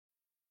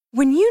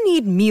When you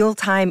need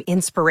mealtime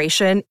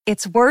inspiration,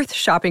 it's worth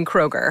shopping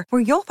Kroger,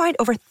 where you'll find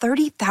over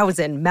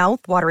 30,000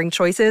 mouth-watering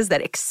choices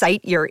that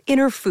excite your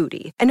inner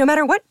foodie. And no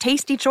matter what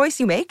tasty choice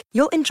you make,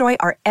 you'll enjoy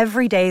our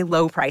everyday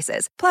low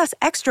prices, plus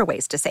extra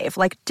ways to save,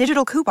 like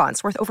digital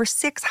coupons worth over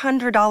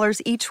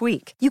 $600 each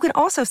week. You can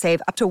also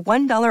save up to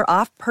 $1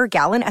 off per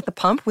gallon at the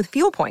pump with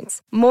fuel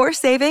points. More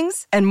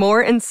savings and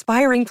more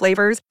inspiring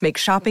flavors make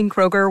shopping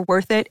Kroger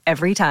worth it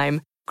every time.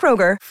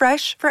 Kroger,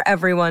 fresh for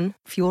everyone.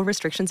 Fuel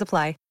restrictions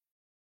apply.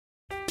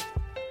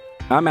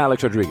 I'm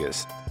Alex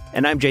Rodriguez.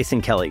 And I'm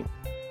Jason Kelly.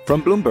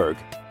 From Bloomberg,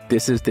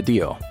 this is The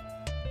Deal.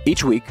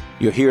 Each week,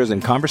 you'll hear us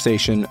in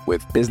conversation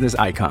with business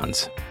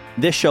icons.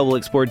 This show will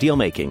explore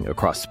deal-making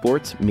across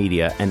sports,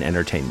 media, and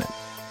entertainment.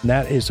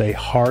 That is a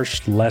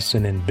harsh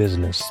lesson in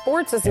business.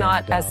 Sports is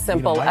not as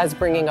simple as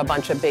bringing a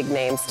bunch of big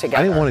names together.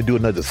 I didn't want to do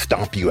another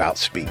stomp you out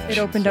speech. It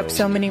opened up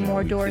so many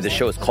more doors. The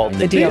show is called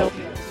The Deal.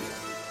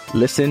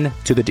 Listen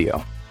to The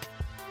Deal.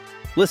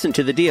 Listen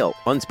to The Deal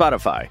on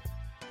Spotify.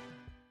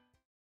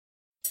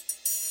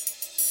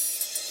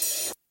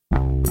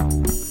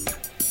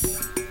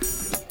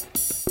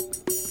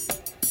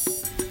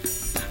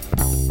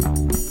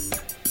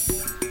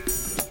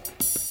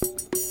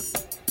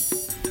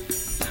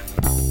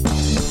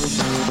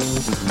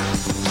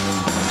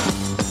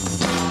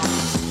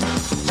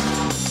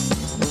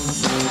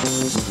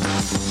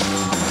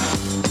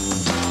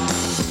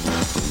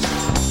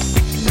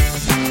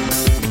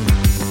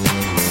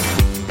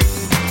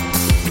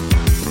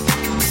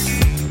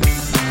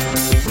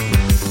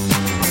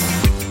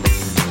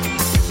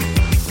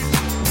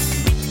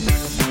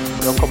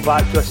 Welcome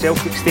back to A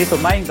Celtic State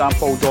of Mind. I'm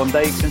Paul John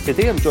Dykes, and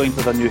today I'm joined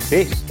with a new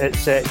face.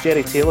 It's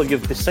Jerry Taylor.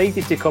 You've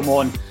decided to come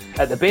on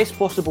at the best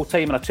possible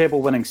time in a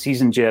treble-winning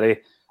season,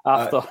 Jerry,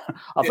 after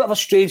a bit of a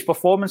strange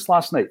performance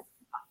last night.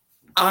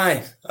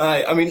 Aye.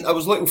 I mean, I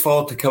was looking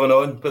forward to coming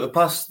on, but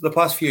the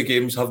past few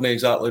games haven't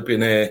exactly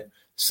been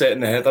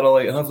setting the header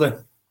alight, have they?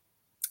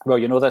 Well,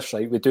 you know this,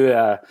 right? We do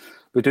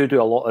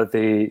a lot of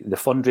the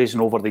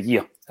fundraising over the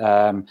year,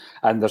 and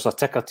there's a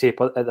ticker tape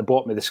at the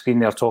bottom of the screen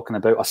there talking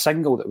about a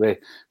single that we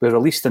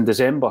released in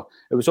December.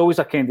 It was always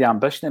a kind of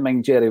ambition of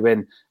mine, Jerry,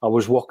 when I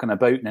was walking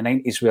about in the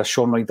 90s with a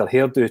Shaun Ryder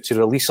hairdo to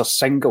release a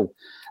single,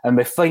 and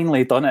we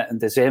finally done it in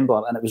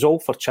December, and it was all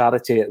for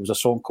charity. It was a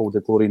song called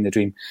The Glory and the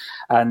Dream,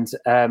 and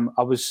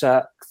I was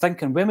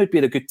thinking, when would be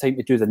the good time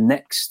to do the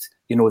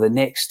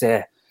next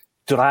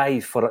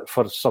drive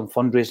for some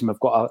fundraising? We've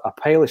got a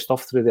pile of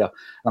stuff through there.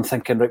 I'm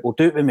thinking, right, we'll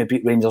do it when we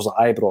beat Rangers at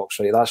Ibrox,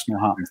 right? That's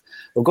not happened.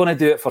 We're going to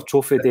do it for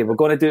Trophy Day. We're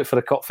going to do it for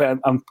the Cup Fair.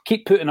 I'm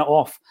keep putting it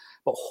off,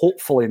 but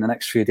hopefully in the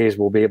next few days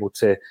we'll be able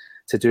to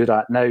do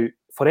that. Now,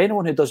 for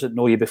anyone who doesn't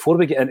know you, before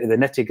we get into the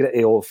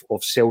nitty-gritty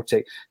of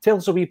Celtic, tell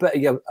us a wee bit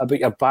about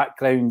your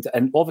background,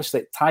 and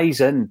obviously it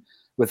ties in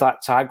with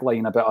that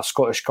tagline about a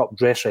Scottish Cup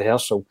dress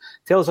rehearsal.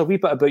 Tell us a wee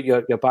bit about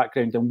your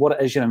background and what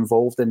it is you're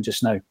involved in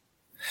just now.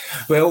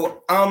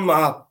 Well, I'm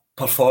a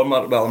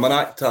performer. Well, I'm an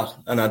actor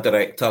and a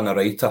director and a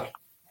writer.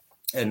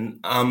 And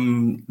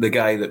I'm the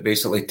guy that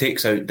basically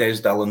takes out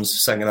Des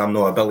Dillon's singing I'm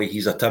Not a Billy,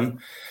 He's a Tim.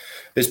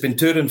 It's been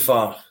touring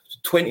for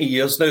 20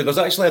 years now. There's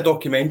actually a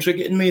documentary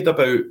getting made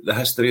about the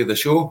history of the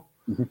show.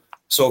 Mm-hmm.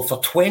 So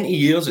for 20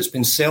 years, it's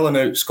been selling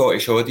out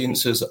Scottish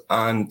audiences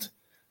and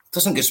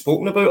doesn't get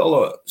spoken about a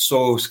lot.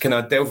 So it's kind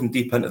of delving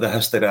deep into the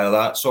history of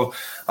that. So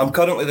I'm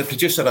currently the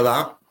producer of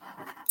that.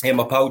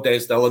 My pal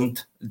Des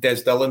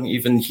Dillon,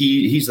 even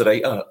he's the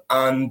writer.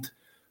 And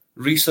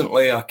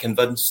recently I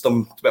convinced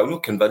him, well,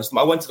 not convinced him,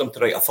 I wanted him to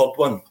write a third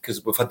one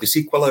because we've had the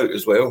sequel out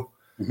as well.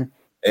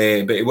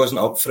 Mm-hmm. But he wasn't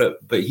up for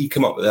it. But he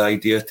came up with the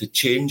idea to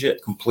change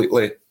it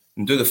completely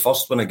and do the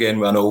first one again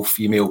with an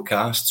all-female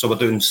cast. So we're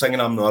doing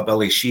Singing I'm Not a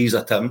Billy, She's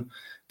a Tim.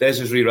 Des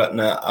has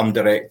rewritten it, I'm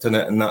directing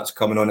it, and that's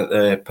coming on at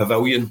the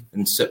Pavilion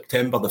in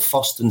September, the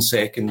 1st and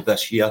 2nd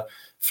this year.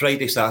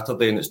 Friday,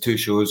 Saturday, and it's 2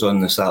 shows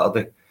on the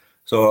Saturday.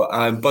 So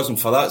I'm buzzing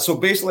for that. So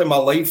basically my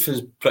life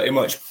is pretty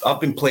much,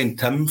 I've been playing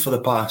Tim for the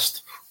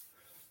past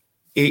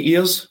 8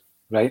 years.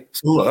 Right.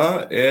 Something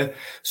like that, yeah.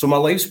 So my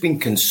life's been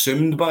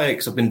consumed by it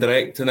because I've been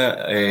directing it.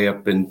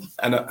 I've been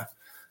in it,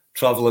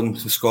 travelling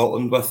to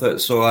Scotland with it.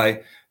 So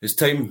it's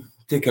time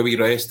to take a wee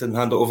rest and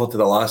hand it over to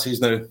the lassies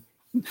now.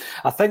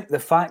 I think the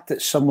fact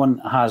that someone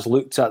has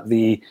looked at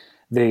the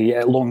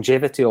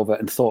longevity of it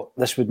and thought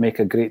this would make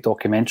a great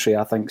documentary,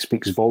 I think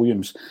speaks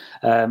volumes.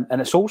 And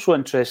it's also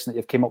interesting that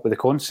you've came up with the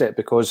concept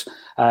because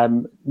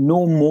none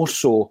more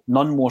so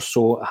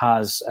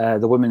has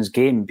the women's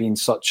game been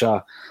such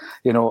a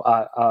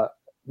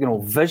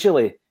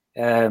visually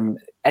in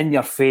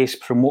your face,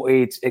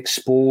 promoted,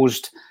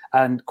 exposed,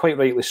 and quite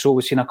rightly so.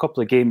 We've seen a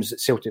couple of games at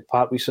Celtic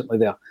Park recently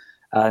there.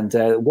 And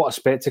what a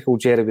spectacle,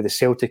 Jerry, with the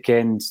Celtic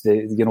end,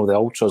 the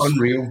ultras.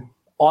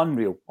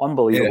 Unreal,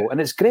 unbelievable. Yeah. And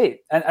it's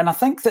great. And I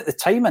think that the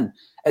timing,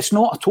 it's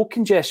not a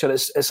token gesture.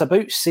 It's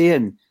about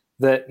saying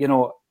that,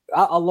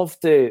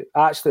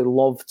 I actually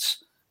loved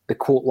the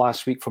quote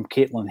last week from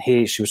Caitlin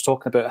Hayes. She was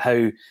talking about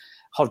how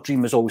her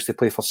dream was always to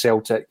play for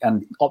Celtic,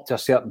 and up to a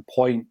certain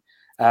point,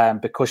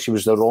 because she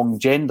was the wrong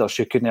gender,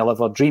 she couldn't live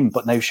her dream,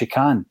 but now she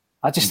can.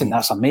 I just think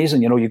that's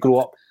amazing. You grow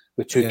up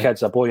with two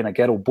kids, a boy and a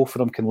girl. Both of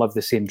them can live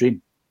the same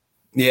dream.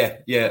 Yeah,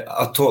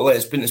 I totally.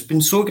 It's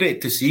been so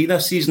great to see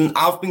this season.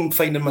 I've been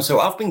finding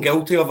myself. I've been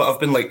guilty of it. I've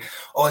been like,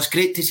 oh, it's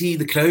great to see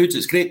the crowds.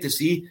 It's great to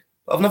see.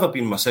 But I've never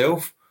been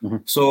myself. Mm-hmm.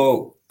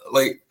 So,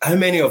 like, how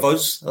many of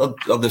us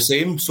are the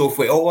same? So if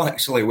we all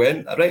actually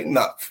went, I reckon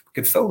that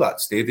could fill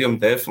that stadium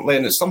definitely.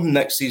 And it's something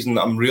next season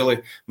that I'm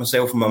really,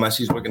 myself and my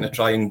missus, we're going to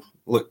try and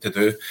look to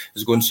do,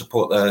 is go and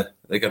support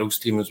the girls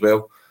team as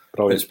well.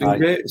 Brilliant. It's been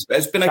great.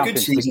 It's been a good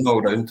season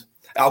all round.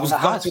 I was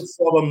gutted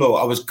for them though.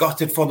 I was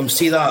gutted for them.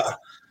 See that?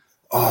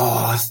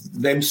 Oh,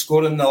 them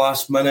scoring the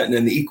last minute and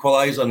then the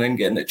equaliser and then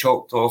getting it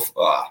chalked off.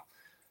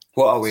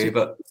 What a way,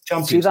 but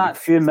see that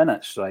few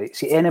minutes, right?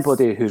 See,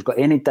 anybody who's got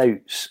any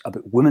doubts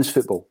about women's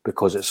football,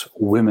 because it's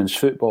women's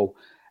football,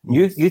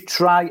 you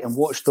try and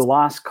watch the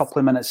last couple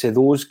of minutes of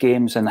those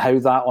games and how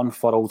that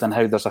unfurled and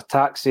how there's a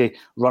taxi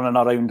running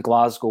around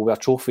Glasgow with a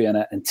trophy in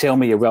it, and tell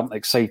me you weren't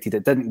excited.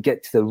 It didn't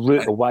get to the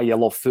root of why you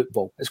love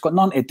football. It's got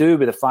nothing to do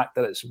with the fact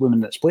that it's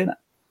women that's playing it.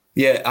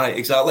 Yeah,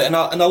 exactly. And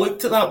I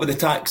looked at that with the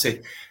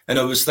taxi and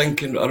I was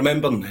thinking, I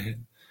remember,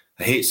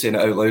 I hate saying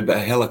it out loud, but a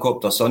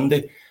helicopter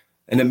Sunday.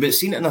 And I'd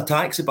seen it in a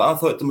taxi, but I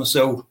thought to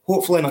myself,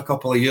 hopefully in a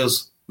couple of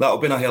years, that'll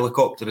be in a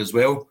helicopter as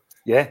well.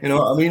 Yeah. You know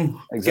what I mean?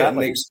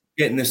 Exactly.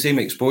 Getting the same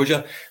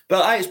exposure.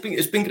 But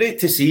it's been great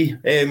to see.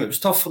 It was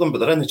tough for them, but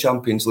they're in the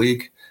Champions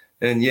League.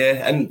 And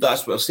and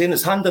that's what I'm saying.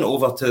 It's handing it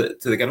over to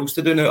the girls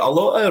to do now. A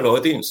lot of our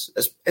audience,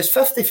 it's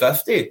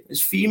 50-50.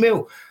 It's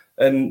female.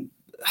 And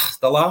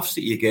the laughs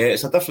that you get,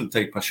 it's a different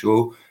type of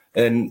show.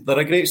 And they're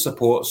a great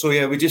support. So,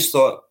 we just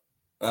thought,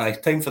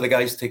 time for the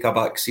guys to take a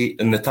back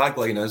seat. And the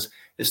tagline is,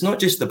 it's not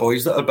just the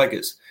boys that are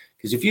bigots.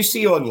 Because if you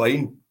see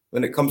online,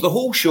 when it comes, the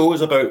whole show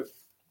is about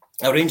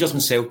a Rangers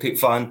and Celtic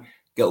fan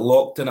get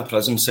locked in a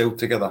prison cell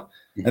together.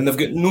 Mm-hmm. And they've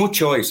got no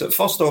choice. At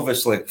first,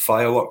 obviously,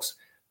 fireworks.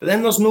 But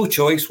then there's no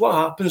choice. What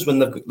happens when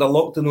they're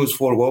locked in those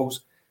four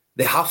walls?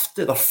 They're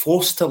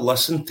forced to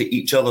listen to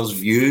each other's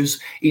views,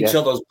 each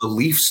other's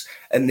beliefs,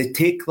 and they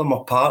take them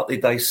apart, they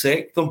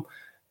dissect them.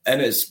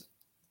 And it's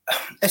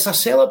a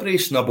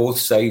celebration of both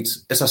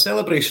sides. It's a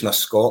celebration of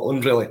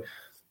Scotland, really.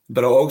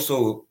 But it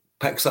also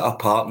picks it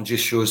apart and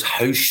just shows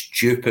how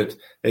stupid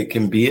it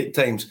can be at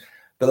times.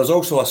 But there's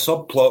also a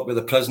subplot where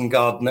the prison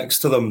guard next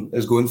to them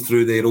is going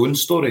through their own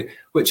story,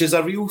 which is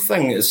a real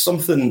thing. It's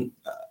something,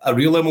 a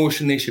real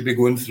emotion they should be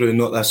going through,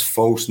 not this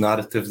false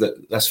narrative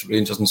that this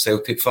Rangers and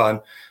Celtic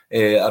fan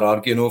are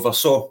arguing over.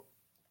 So,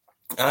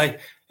 I'm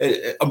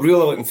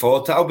really looking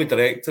forward to it. I'll be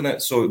directing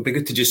it, so it'd be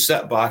good to just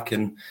sit back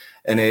and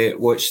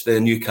watch the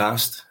new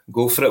cast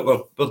go for it.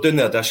 We're doing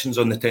the auditions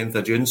on the 10th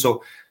of June,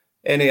 so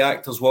any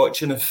actors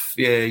watching, if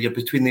you're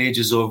between the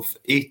ages of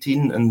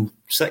 18 and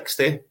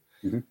 60,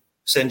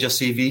 send your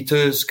CV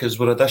to us because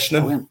we're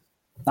auditioning. Brilliant.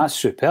 That's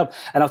superb.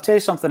 And I'll tell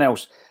you something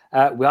else.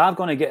 We are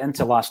going to get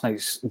into last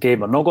night's game.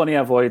 We're not going to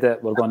avoid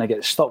it. We're going to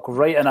get stuck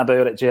right in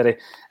about it, Jerry.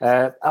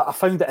 I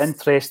found it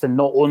interesting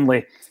not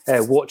only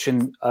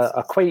watching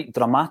a quite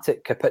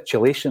dramatic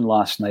capitulation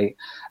last night,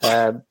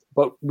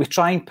 but we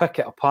try and pick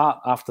it apart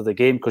after the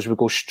game because we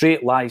go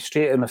straight live,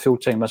 straight in the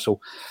full-time whistle.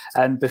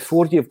 And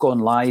before you've gone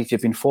live,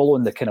 you've been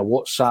following the kind of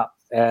WhatsApp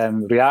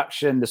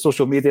reaction, the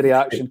social media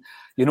reaction.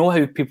 You know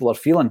how people are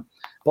feeling.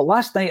 But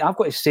last night, I've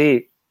got to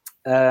say,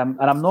 and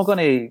I'm not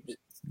going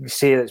to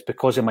say it's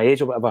because of my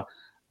age or whatever,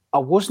 I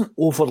wasn't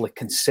overly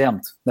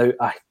concerned. Now,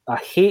 I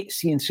hate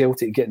seeing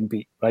Celtic getting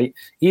beat, right?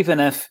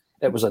 Even if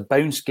it was a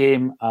bounce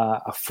game,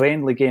 a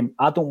friendly game,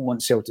 I don't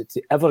want Celtic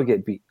to ever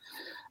get beat.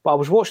 But I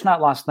was watching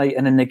that last night,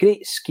 and in the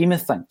great scheme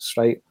of things,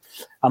 right,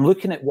 I'm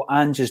looking at what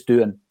Ange is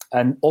doing.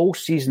 And all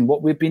season,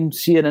 what we've been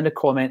seeing in the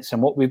comments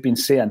and what we've been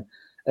saying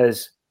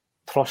is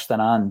trust in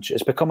Ange.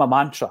 It's become a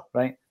mantra,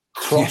 right?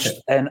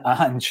 Trust in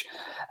Ange.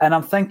 And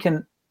I'm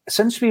thinking,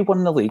 since we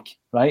won the league,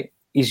 right,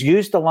 he's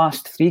used the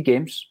last 3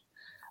 games.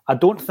 I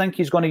don't think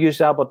he's going to use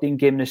the Aberdeen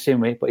game the same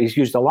way, but he's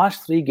used the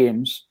last 3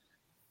 games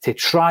to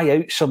try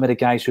out some of the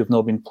guys who've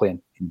not been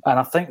playing. And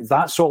I think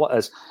that's all it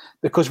is.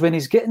 Because when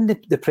he's getting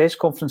the press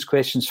conference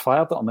questions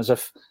fired at him as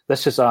if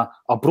this is a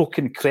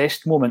broken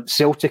crest moment,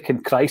 Celtic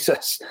in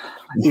crisis,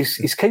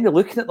 he's kind of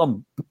looking at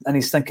them and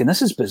he's thinking,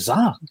 this is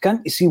bizarre.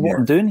 Can't you see what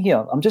I'm doing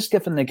here? I'm just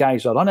giving the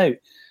guys a run out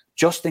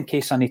just in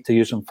case I need to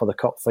use them for the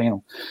cup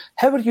final.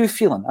 How are you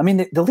feeling? I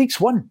mean, the league's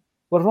won.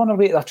 We're on our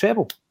way to a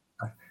treble.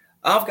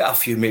 I've got a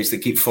few mates that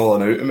keep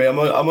falling out of me.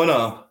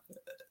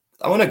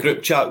 I'm on a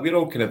group chat. We're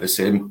all kind of the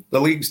same.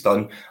 The league's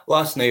done.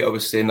 Last night I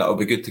was saying that it'll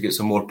be good to get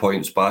some more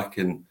points back,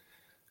 and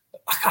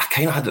I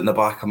kind of had it in the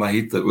back of my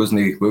head that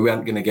we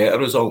weren't going to get a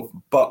result.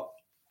 But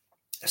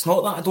it's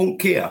not that I don't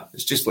care.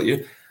 It's just like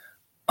you.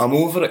 I'm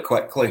over it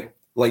quickly.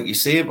 Like you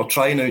say, we're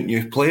trying out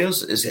new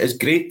players. It's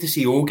great to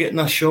see O getting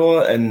a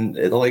shot and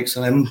the likes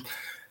of him.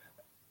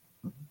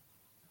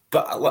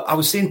 But I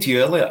was saying to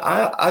you earlier,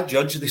 I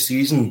judge the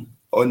season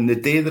on the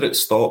day that it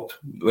stopped,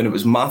 when it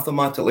was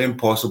mathematically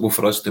impossible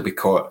for us to be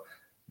caught.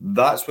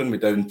 That's when we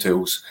down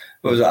tools.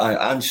 What was it?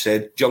 Ange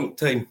said, junk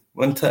time,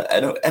 wasn't it?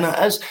 And it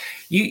is.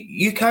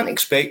 You can't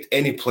expect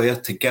any player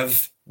to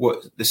give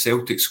what the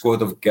Celtic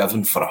squad have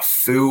given for a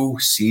full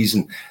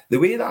season. The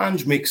way that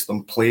Ange makes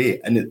them play,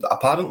 and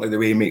apparently the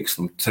way he makes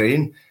them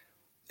train,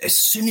 as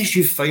soon as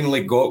you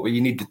finally got where you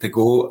needed to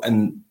go,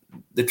 and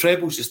the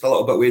treble's just a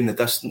little bit away in the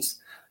distance,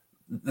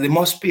 there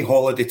must be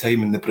holiday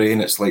time in the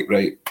brain. It's like,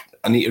 right,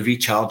 I need to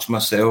recharge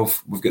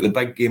myself. We've got the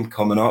big game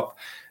coming up.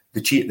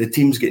 The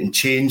team's getting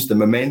changed. The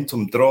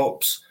momentum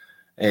drops.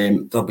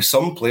 There'll be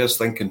some players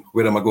thinking,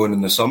 where am I going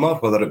in the summer,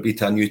 whether it be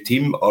to a new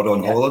team or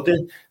on holiday?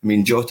 I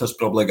mean, Jota's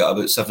probably got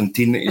about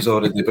 17 that he's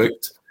already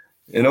booked.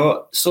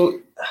 So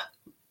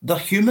they're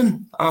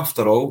human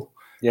after all.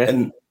 Yeah.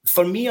 And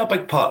for me, a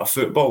big part of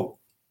football,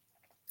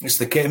 it's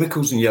the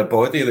chemicals in your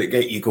body that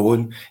get you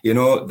going.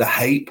 The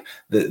hype,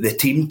 the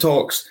team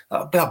talks,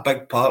 that'll be a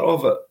big part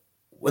of it.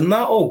 When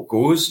that all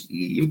goes,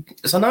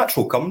 it's a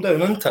natural come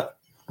down, isn't it?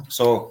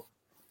 So,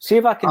 see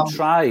if I can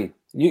try.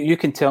 You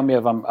can tell me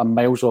if I'm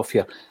miles off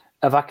here.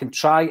 If I can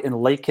try and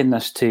liken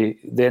this to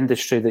the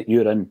industry that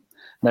you're in.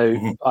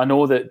 Now, I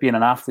know that being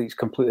an athlete is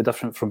completely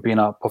different from being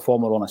a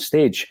performer on a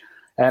stage.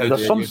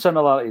 There's some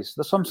similarities.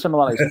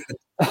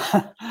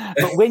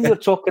 But when you're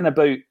talking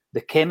about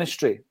the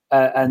chemistry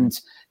and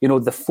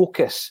the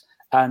focus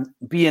and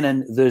being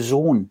in the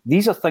zone,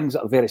 these are things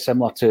that are very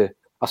similar to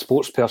a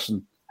sports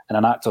person and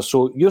an actor.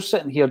 So you're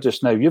sitting here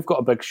just now. You've got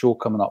a big show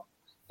coming up.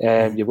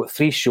 You've got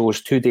 3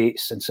 shows, 2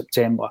 dates in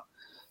September.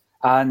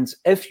 And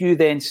if you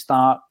then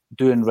start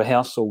doing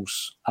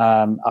rehearsals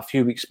a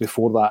few weeks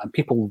before that and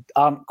people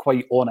aren't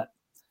quite on it,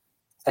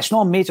 it's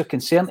not a major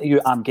concern to you,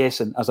 I'm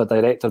guessing, as a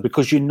director,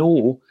 because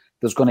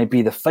there's going to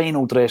be the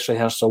final dress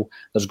rehearsal.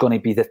 There's going to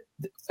be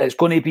it's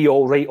going to be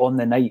all right on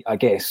the night, I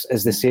guess,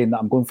 is the saying that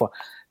I'm going for.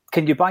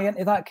 Can you buy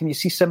into that? Can you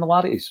see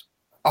similarities?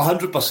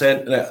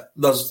 100%.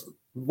 There's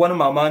one of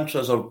my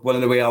mantras, or one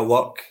of the ways I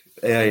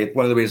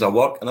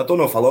work, and I don't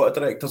know if a lot of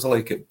directors are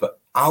like it,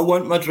 but I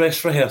want my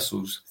dress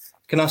rehearsals,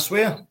 can I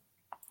swear?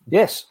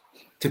 Yes.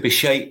 To be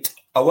shite.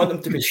 I want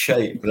them to be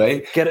shite,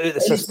 right? Get it out of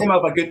the system.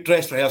 Anytime I have a good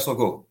dress rehearsal, I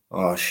go,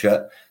 oh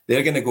shit,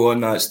 they're going to go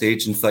on that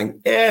stage and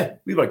think,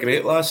 we were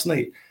great last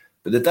night.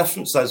 But the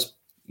difference is,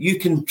 you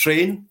can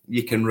train,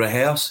 you can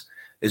rehearse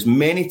as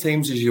many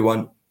times as you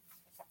want.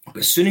 But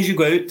as soon as you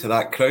go out to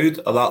that crowd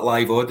or that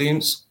live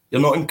audience,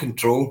 you're not in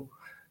control.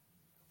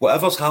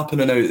 Whatever's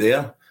happening out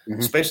there,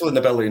 especially in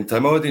the Billy and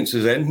Tim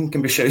audiences, anything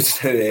can be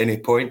shouted out at any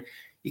point.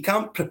 You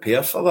can't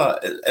prepare for that.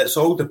 It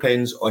all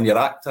depends on your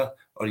actor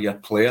or your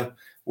player.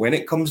 When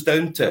it comes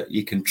down to it,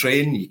 you can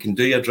train, you can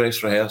do your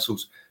dress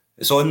rehearsals.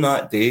 It's on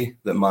that day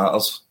that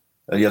matters.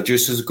 Are your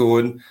juices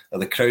going? Are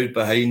the crowd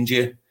behind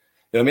you?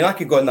 I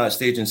could go on that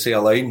stage and say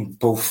a line,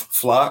 both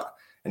flat,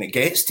 and it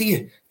gets to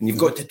you. And you've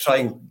got to try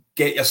and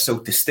get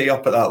yourself to stay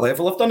up at that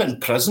level. I've done it in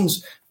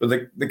prisons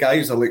where the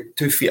guys are like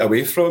 2 feet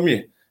away from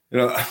you.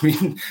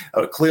 I'm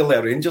clearly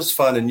a Rangers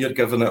fan and you're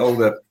giving it all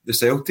the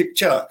Celtic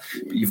chat,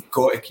 but you've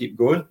got to keep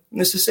going. And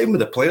it's the same with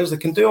the players. They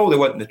can do all they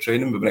want in the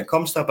training, but when it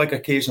comes to a big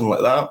occasion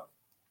like that,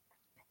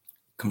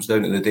 it comes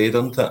down to the day,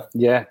 doesn't it?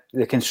 Yeah,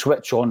 they can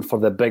switch on for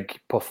the big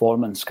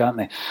performance, can't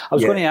they? I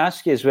was going to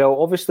ask you as well,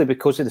 obviously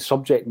because of the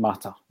subject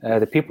matter,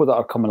 the people that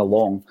are coming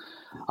along,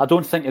 I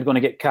don't think you're going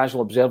to get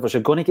casual observers.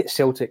 You're going to get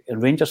Celtic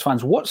and Rangers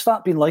fans. What's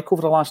that been like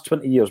over the last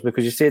 20 years?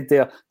 Because you said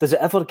there, does it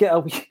ever get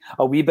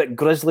a wee bit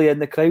grisly in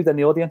the crowd, in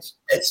the audience?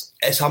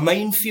 It's a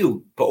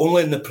minefield, but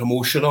only in the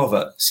promotion of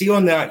it. See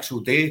on the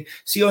actual day,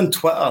 see on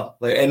Twitter,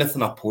 like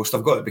anything I post,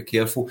 I've got to be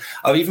careful.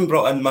 I've even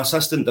brought in my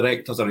assistant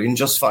director's a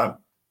Rangers fan.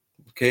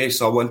 Okay,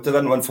 so I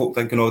didn't want folk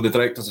thinking, the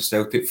director's a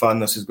Celtic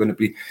fan, it'll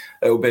be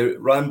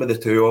run by the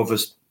two of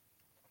us.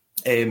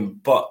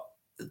 But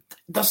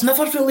there's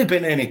never really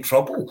been any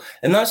trouble.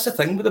 And that's the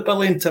thing with the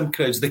Billy and Tim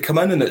crowds. They come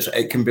in and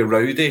it can be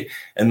rowdy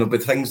and there'll be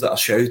things that are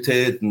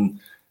shouted.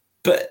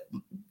 But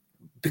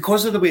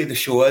because of the way the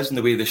show is and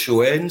the way the show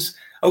ends,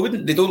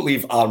 they don't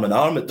leave arm in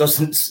arm. It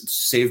doesn't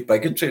save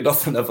bigotry.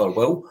 Nothing ever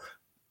will.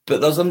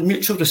 But there's a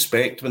mutual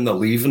respect when they're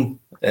leaving.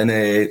 And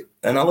I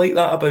like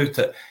that about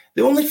it.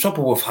 The only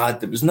trouble we've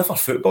had that was never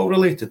football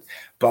related.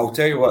 But I'll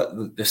tell you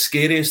what, the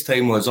scariest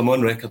time was, I'm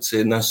on record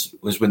saying this,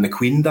 was when the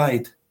Queen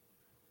died.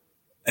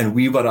 And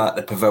we were at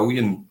the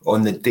pavilion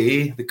on the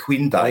day the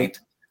Queen died,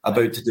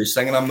 about to do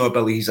Singing I'm Not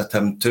Billy, He's a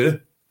Tim too.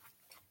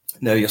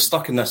 Now, you're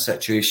stuck in this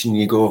situation,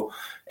 you go,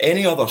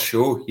 any other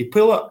show, you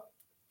pull it,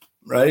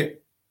 right?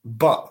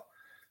 But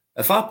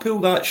if I pull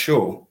that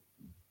show,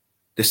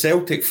 the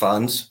Celtic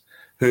fans,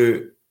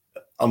 who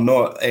are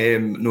not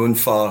known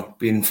for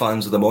being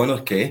fans of the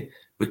monarchy,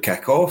 would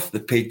kick off. They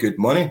paid good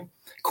money.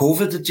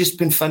 COVID had just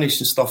been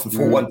finished and stuff, and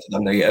folk wanted a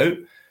night out.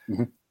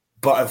 Mm-hmm.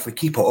 But if we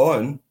keep it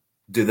on,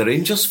 do the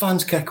Rangers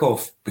fans kick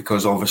off?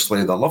 Because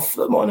obviously they love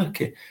the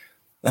monarchy.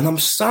 And I'm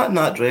sat in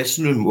that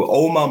dressing room with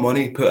all my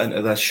money put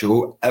into this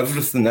show,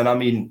 everything, and I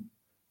mean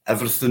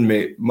everything,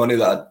 mate, money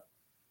that I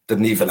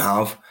didn't even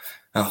have.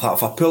 And I thought,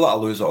 if I pull it, I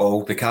lose it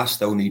all. The cast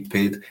still need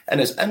paid. And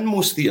it's in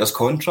most theatres'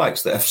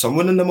 contracts that if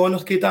someone in the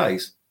monarchy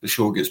dies, the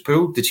show gets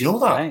pulled. Did you know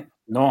that? Right.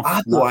 No. I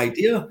had no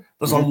idea.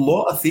 There's a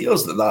lot of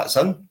theatres that's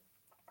in.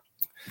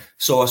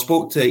 So I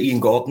spoke to Ian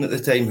Gordon at the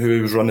time,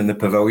 who was running the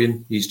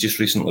pavilion. He's just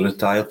recently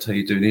retired. How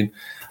you doing, Ian?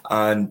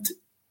 And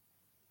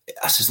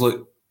I says,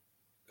 look,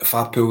 if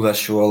I pull this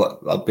show,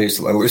 I'll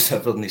basically lose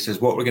everything. He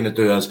says, what we're going to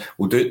do is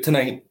we'll do it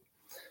tonight.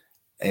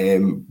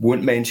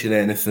 Won't mention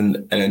anything,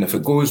 and then if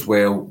it goes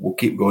well, we'll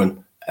keep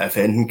going. If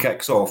anything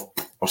kicks off,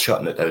 we're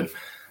shutting it down,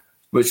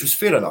 which was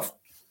fair enough.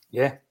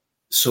 Yeah.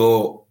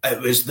 So it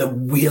was the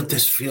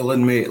weirdest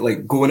feeling, mate,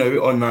 like going out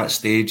on that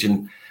stage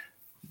and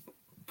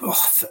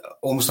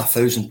almost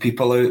 1,000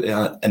 people out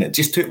there, and it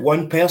just took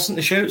one person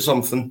to shout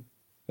something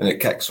and it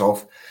kicks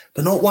off.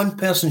 But not one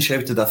person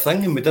shouted a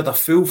thing, and we did a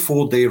full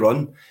 4-day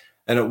run,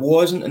 and it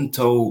wasn't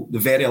until the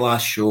very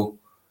last show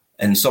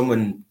and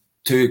someone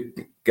to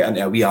get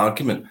into a wee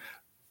argument.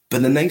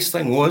 But the nice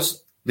thing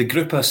was the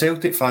group of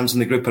Celtic fans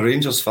and the group of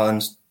Rangers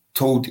fans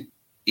told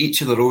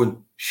each of their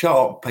own, shut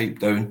up, pipe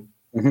down.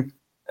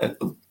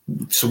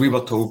 Mm-hmm. So we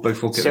were told by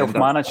folk.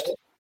 Self-managed.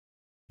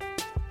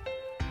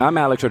 I'm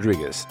Alex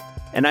Rodriguez.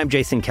 And I'm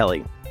Jason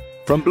Kelly.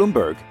 From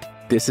Bloomberg,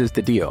 this is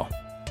The Deal.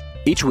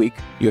 Each week,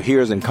 you'll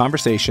hear us in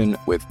conversation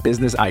with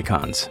business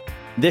icons.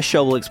 This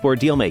show will explore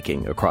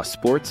deal-making across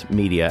sports,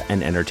 media,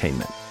 and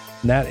entertainment.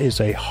 That is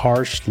a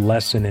harsh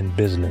lesson in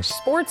business.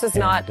 Sports is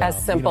not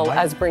as simple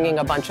as bringing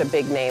a bunch of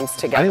big names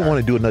together. I didn't want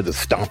to do another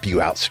stomp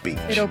you out speech.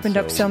 It opened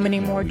up so many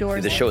more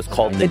doors. The show is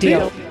called The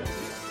Deal.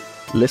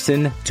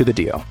 Listen to The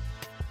Deal.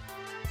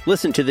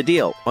 Listen to The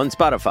Deal on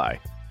Spotify.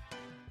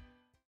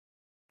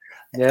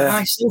 Yeah,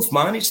 I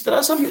self-managed. There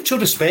is a mutual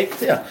respect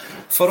there.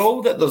 For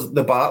all that there's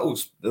the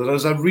battles, there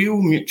is a real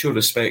mutual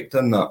respect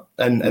in that,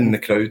 in the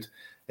crowd.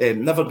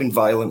 Never been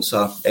violence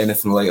or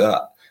anything like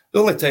that. The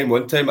only time,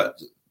 one time,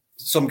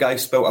 some guy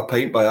spilt a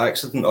pint by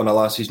accident on a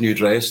lassie's new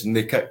dress, and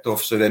they kicked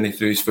off, so then he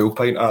threw his full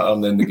pint at her,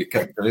 and then they get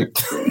kicked out.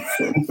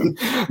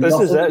 This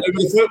is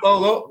it. Football,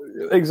 though.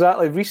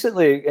 Exactly.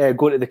 Recently,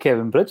 going to the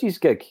Kevin Bridges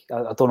gig,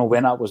 I don't know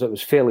when that was. It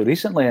was fairly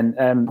recently,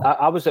 and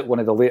I was at one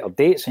of the later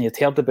dates, and you'd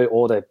heard about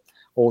all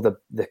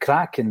the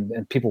crack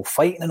and people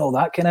fighting and all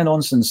that kind of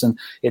nonsense, and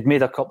he'd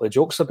made a couple of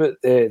jokes about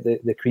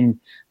the Queen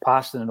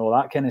passing and all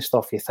that kind of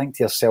stuff. You think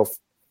to yourself,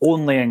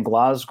 only in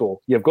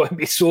Glasgow, you've got to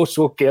be so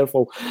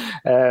careful.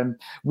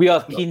 We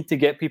are keen to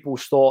get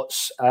people's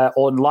thoughts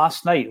on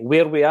last night,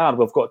 where we are.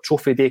 We've got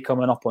Trophy Day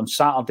coming up on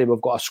Saturday. We've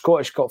got a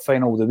Scottish Cup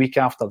final the week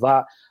after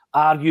that.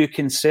 Are you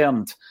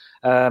concerned?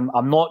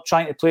 I'm not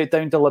trying to play it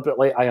down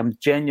deliberately. I am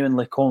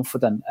genuinely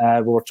confident.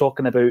 We were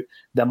talking about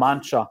the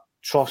mantra,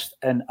 trust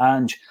in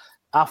Ange.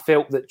 I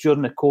felt that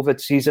during the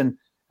COVID season,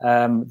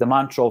 the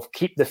mantra of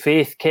keep the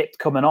faith kept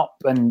coming up,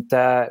 and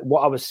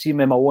what I was seeing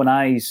with my own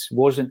eyes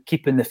wasn't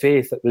keeping the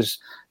faith. It was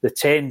the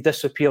 10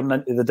 disappearing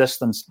into the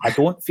distance. I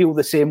don't feel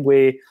the same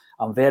way.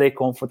 I'm very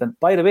confident.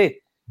 By the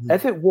way,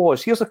 if it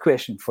was, here's a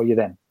question for you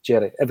then,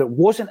 Jerry. If it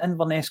wasn't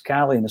Inverness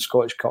Cali in the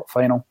Scottish Cup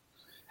final,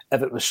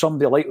 if it was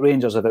somebody like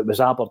Rangers, if it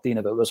was Aberdeen,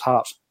 if it was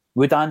Hearts,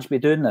 would Ange be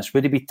doing this?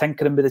 Would he be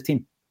tinkering with the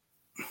team?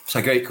 It's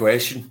a great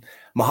question.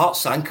 My heart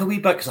sank a wee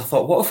bit because I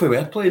thought, what if we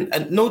were playing?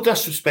 And no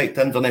disrespect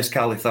to Inverness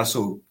Cali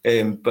Thistle,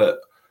 but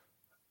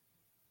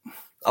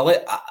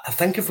I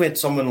think if we had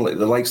someone like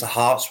the likes of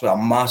Hearts with a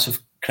massive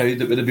crowd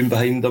that would have been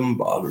behind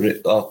them, or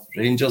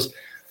Rangers,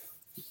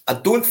 I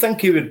don't think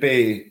he would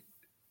be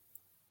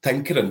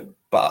tinkering.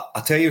 But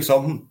I tell you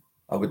something,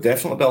 I would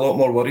definitely be a lot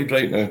more worried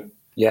right now.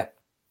 Yeah.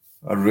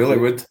 I really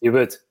would. You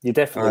would. You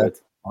definitely would.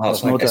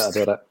 There's no doubt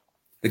about it.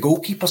 The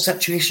goalkeeper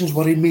situation's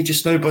worrying me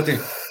just now, buddy.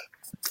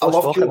 I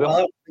love Joe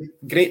Hart.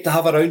 Great to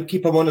have around,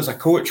 keep him on as a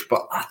coach,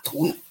 but I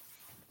don't.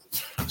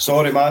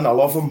 Sorry, man, I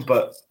love him,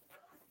 but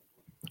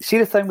see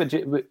the thing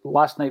with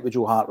last night with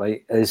Joe Hart,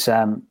 right? Is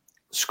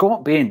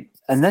Scott Bain,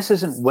 and this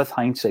isn't with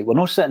hindsight. We're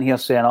not sitting here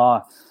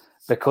saying,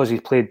 because he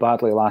played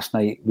badly last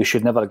night, we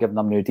should never have given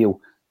him a new deal.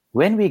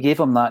 When we gave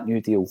him that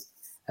new deal,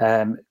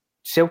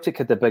 Celtic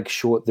had the big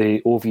show at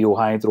the OVO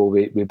Hydro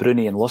with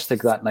Bruni and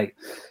Lustig that night.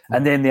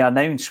 And then they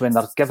announced, when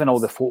they're giving all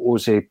the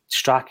photos of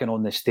Strachan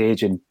on the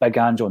stage and Big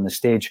Ange on the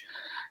stage,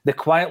 they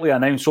quietly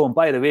announced, and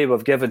by the way,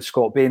 we've given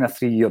Scott Bain a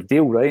 3-year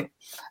deal, right?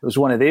 It was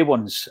one of their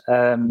ones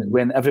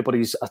when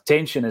everybody's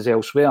attention is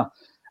elsewhere.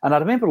 And I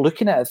remember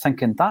looking at it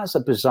thinking, that's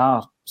a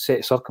bizarre set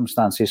of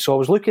circumstances. So I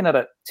was looking at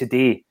it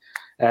today,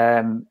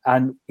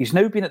 and he's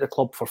now been at the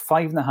club for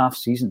 5.5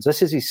 seasons.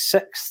 This is his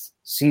 6th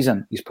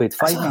season. He's played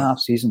 5.5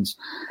 seasons,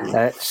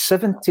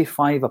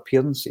 75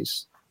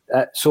 appearances.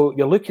 So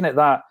you're looking at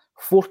that.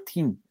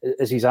 14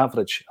 is his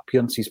average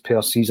appearances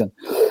per season.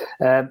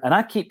 And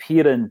I keep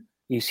hearing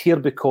he's here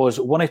because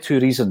one of two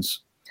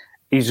reasons.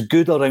 He's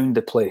good around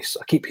the place.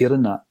 I keep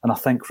hearing that. And I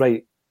think,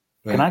 right,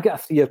 can I get a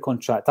 3-year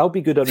contract? I'll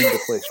be good around the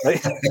place,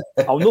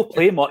 right? I'll not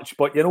play much,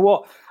 but you know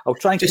what? I'll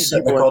try and just sit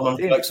in the corner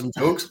and make some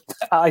jokes.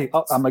 I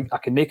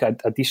can make a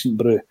decent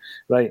brew,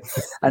 right?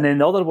 And then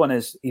the other one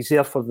is he's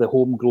there for the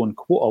homegrown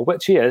quota,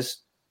 which he is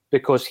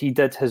because he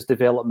did his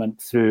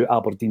development through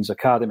Aberdeen's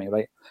academy,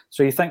 right?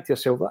 So you think to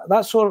yourself,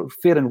 that's sort of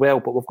fair and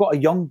well, but we've got a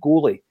young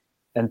goalie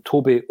in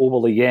Toby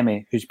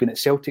Owoleyemi who's been at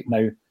Celtic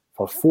now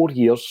for 4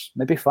 years,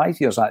 maybe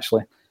 5 years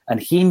actually, and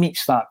he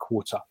meets that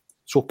quota.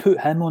 So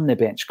put him on the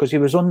bench, because he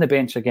was on the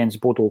bench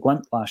against Bodo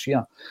Glimt last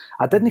year.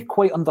 I didn't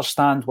quite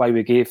understand why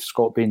we gave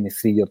Scott Bain the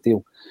 3-year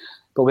deal.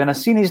 But when I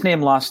seen his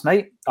name last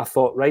night, I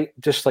thought, right,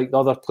 just like the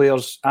other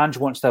players, Ange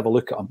wants to have a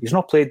look at him. He's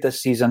not played this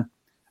season.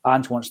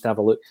 Ange wants to have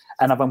a look.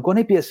 And if I'm going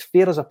to be as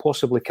fair as I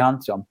possibly can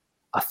to him,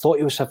 I thought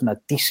he was having a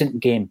decent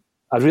game.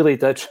 I really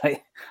did,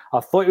 right? I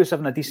thought he was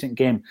having a decent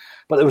game.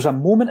 But there was a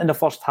moment in the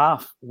first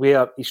half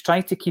where he's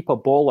trying to keep a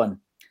ball in,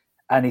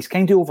 and he's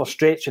kind of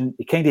overstretched, and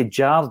he kind of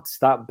jarred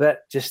that bit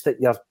just that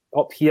you're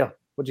up here.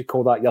 What do you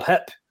call that? Your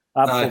hip.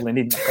 I'm probably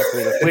needing a couple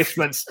of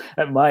replacements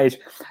at my age.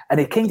 And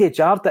he kind of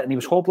jarred it, and he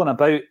was hobbling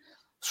about.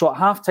 So at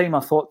half-time,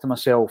 I thought to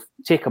myself,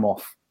 take him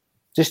off.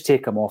 Just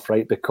take him off,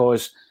 right?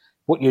 Because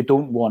what you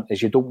don't want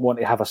is you don't want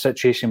to have a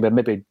situation where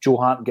maybe Joe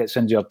Hart gets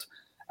injured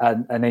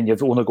and then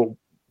you've only got,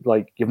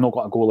 you've not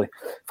got a goalie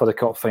for the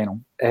cup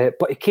final.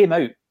 But he came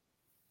out.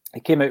 He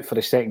came out for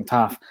the second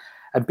half.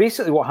 And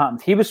basically what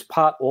happened, he was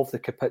part of the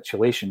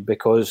capitulation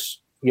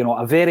because,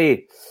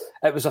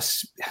 it was a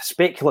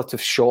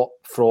speculative shot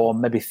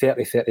from maybe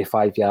 30,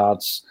 35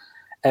 yards.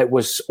 It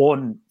was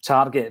on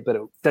target, but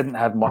it didn't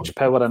have much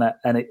power in it.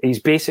 And he's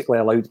basically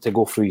allowed it to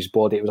go through his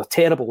body. It was a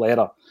terrible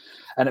error.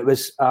 And it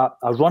was a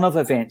run of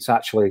events,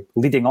 actually,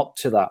 leading up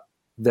to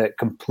that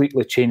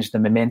completely changed the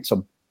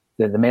momentum.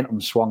 The momentum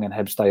swung in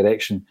Hibs'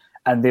 direction,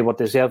 and they were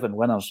deserving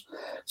winners.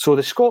 So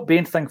the Scott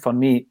Bain thing for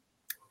me,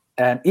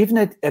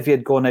 even if he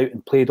had gone out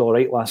and played all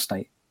right last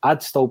night,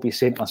 I'd still be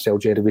saying to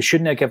myself, Jerry, we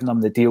shouldn't have given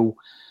him the deal.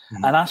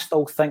 Mm. And I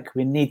still think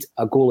we need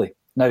a goalie.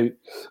 Now,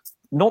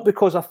 not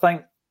because I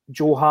think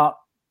Joe Hart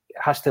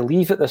has to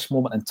leave at this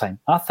moment in time.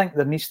 I think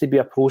there needs to be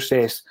a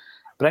process,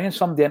 bringing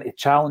somebody in to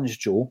challenge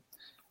Joe,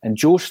 and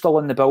Joe's still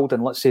in the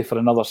building, let's say, for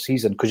another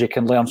season, because you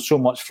can learn so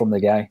much from the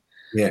guy.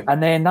 Yeah.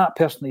 And then that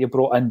person that you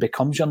brought in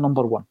becomes your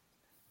number one.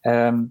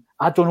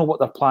 I don't know what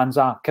their plans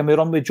are. Can we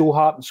run with Joe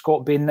Hart and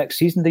Scott Bain next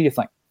season, do you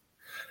think?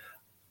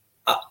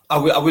 I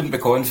wouldn't be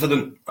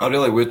confident. I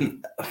really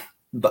wouldn't.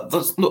 But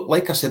there's no,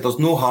 like I said, there's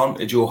no harm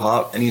to Joe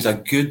Hart, and he's a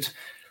good,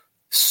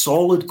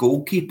 solid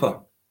goalkeeper.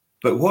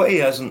 But what he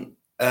isn't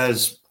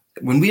is,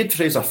 when we had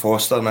Fraser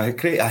Foster, and I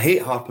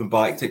hate harping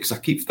back to it because I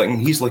keep thinking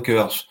he's like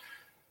ours,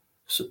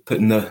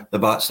 putting the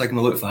bat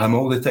signal out for him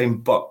all the time,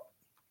 but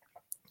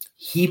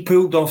he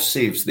pulled off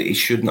saves that he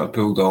shouldn't have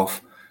pulled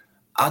off.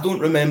 I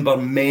don't remember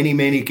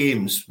many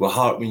games with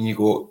Hart when you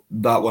go,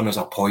 that one is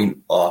a point,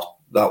 or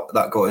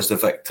that got us the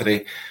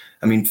victory.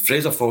 I mean,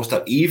 Fraser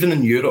Foster, even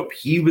in Europe,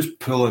 he was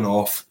pulling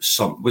off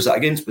some... Was it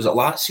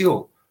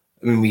Lazio?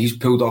 I mean, he's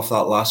pulled off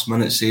that last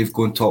minute save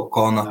going top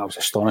corner. That was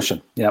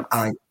astonishing, yeah.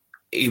 And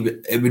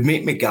it would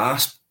make me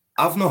gasp.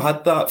 I've not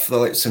had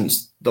that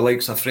since the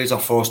likes of Fraser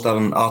Foster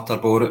and Artur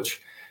Boruc.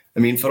 I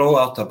mean, for all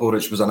Artur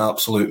Boruc was an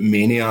absolute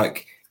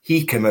maniac,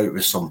 he came out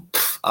with some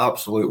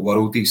absolute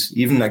worldies,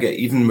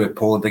 even with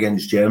Poland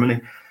against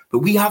Germany. But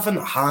we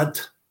haven't had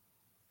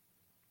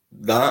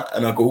that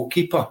in a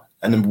goalkeeper.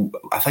 And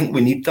I think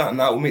we need that, and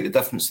that will make the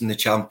difference in the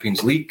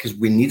Champions League, because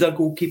we need a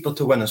goalkeeper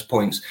to win us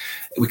points.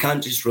 We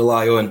can't just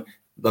rely on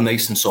they're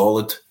nice and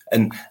solid.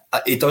 And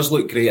it does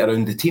look great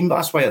around the team, but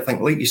that's why I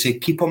think, like you say,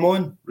 keep him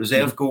on,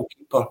 reserve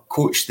goalkeeper,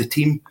 coach the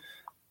team.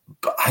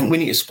 But I think we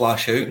need to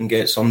splash out and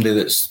get somebody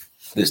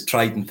that's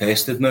tried and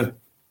tested now.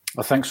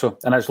 I think so.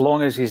 And as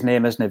long as his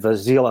name isn't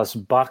Vasilis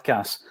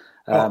Barkas,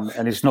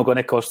 and he's not going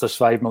to cost us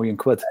 £5 million.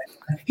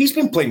 He's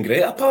been playing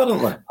great,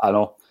 apparently. I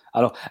know.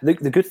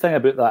 The good thing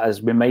about that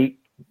is we might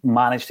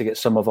manage to get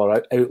some of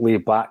our outlay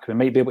back. We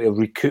might be able to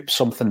recoup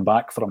something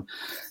back from him.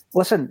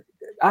 Listen,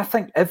 I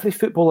think every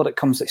footballer that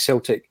comes at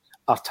Celtic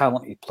are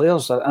talented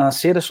players. And I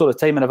say this all the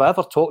time, and if I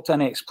ever talk to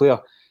an ex-player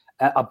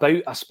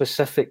about a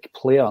specific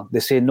player, they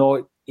say,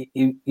 no,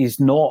 he's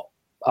not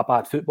a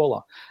bad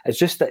footballer. It's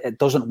just that it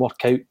doesn't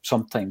work out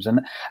sometimes.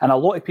 And a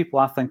lot of people,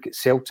 I think, at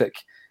Celtic,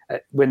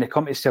 when they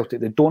come to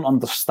Celtic, they don't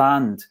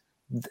understand.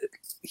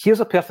 Here's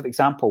a perfect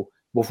example.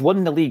 We've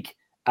won the league,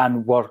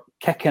 and we're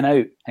kicking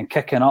out and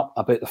kicking up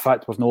about the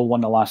fact we've not won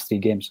the last 3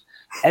 games.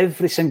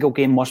 Every single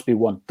game must be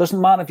won.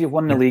 Doesn't matter if you've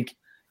won the league.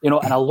 And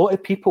a lot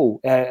of people,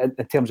 in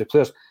terms of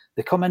players,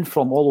 they come in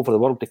from all over the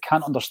world. They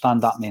can't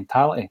understand that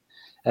mentality.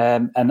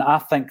 And I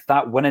think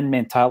that winning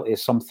mentality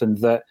is something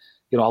that,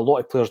 a lot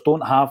of players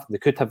don't have. They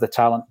could have the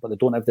talent, but they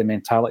don't have the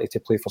mentality to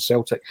play for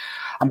Celtic.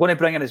 I'm going to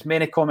bring in as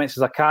many comments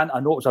as I can. I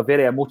know it was a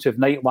very emotive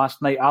night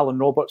last night. Alan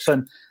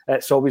Robertson,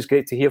 it's always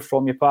great to hear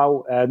from you,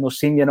 pal. Not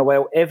seen you in a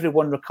while.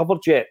 Everyone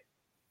recovered yet?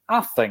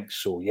 I think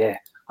so, yeah.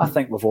 I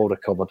think we've all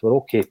recovered. We're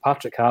okay.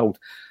 Patrick Harold,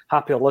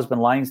 happy Lisbon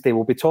Lions Day.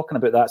 We'll be talking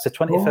about that. It's the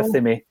 25th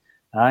of May.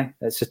 Aye,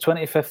 it's the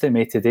 25th of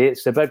May today.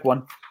 It's the big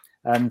one.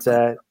 And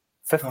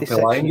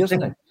 56 years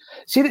now.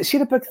 See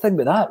the big thing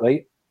with that,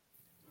 right?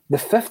 The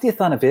 50th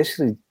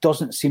anniversary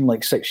doesn't seem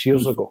like 6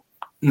 years ago.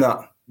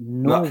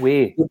 No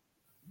way.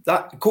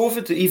 That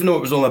COVID, even though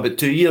it was only about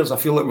 2 years, I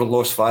feel like we've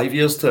lost 5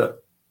 years to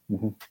it.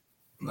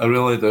 Mm-hmm. I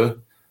really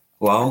do.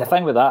 Wow. And the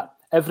thing with that,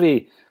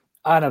 every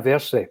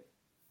anniversary,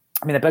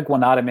 I mean, the big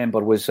one I remember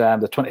was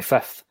the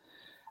 25th,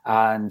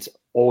 and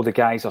all the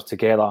guys are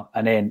together.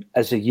 And then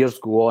as the years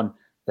go on,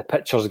 the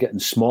picture's getting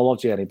smaller,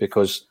 Jerry,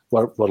 because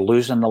we're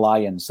losing the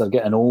Lions. They're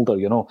getting older,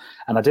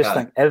 And I just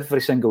think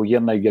every single year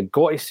now, you've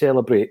got to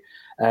celebrate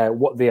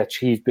what they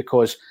achieved,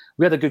 because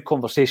we had a good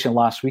conversation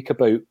last week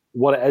about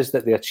what it is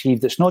that they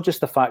achieved. It's not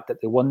just the fact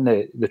that they won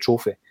the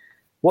trophy.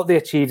 What they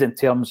achieved in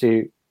terms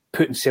of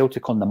putting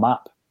Celtic on the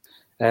map.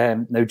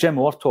 Now, Jim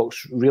Orr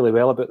talks really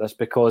well about this,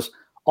 because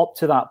up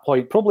to that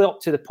point, probably up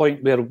to the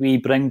point where we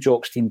bring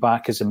Jockstein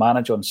back as the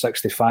manager in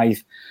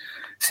 65,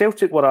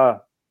 Celtic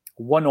were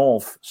one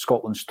of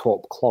Scotland's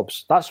top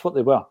clubs. That's what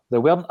they were. They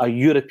weren't a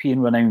European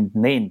renowned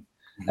name.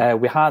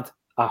 We had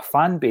a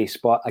fan base,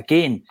 but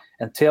again,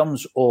 in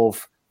terms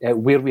of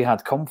where we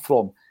had come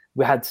from,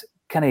 we had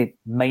kind of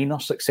minor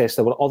success.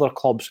 There were other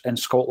clubs in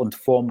Scotland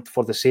formed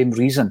for the same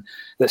reason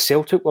that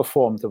Celtic were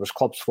formed. There was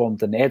clubs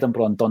formed in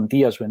Edinburgh and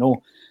Dundee, as we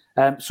know.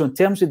 So in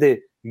terms of the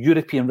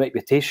European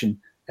reputation,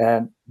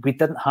 we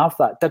didn't have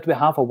that. Did we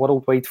have a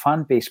worldwide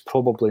fan base?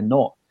 Probably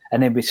not.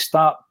 And then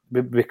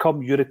we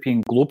become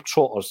European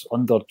globetrotters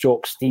under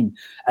Jockstein,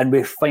 and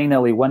we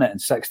finally win it in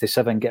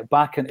 67, get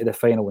back into the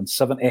final in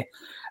 70.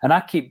 And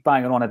I keep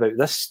banging on about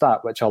this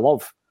stat, which I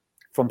love.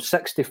 From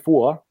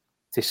 64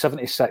 to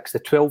 76, the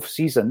 12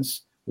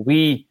 seasons,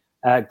 we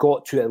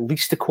got to at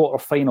least the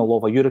quarter-final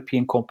of a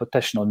European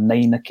competition on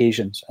 9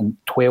 occasions in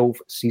 12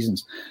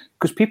 seasons.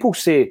 Because people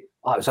say, it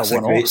was a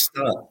one-off.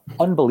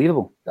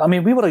 Unbelievable. I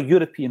mean, we were a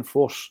European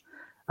force.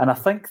 And I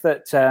think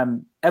that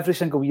every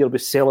single year we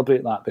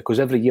celebrate that, because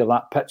every year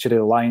that picture of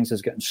the Lions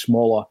is getting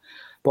smaller.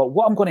 But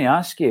what I'm going to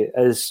ask you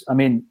is, I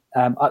mean,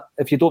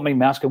 if you don't mind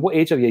me asking, what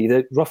age are you? Are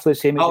you roughly the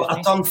same age as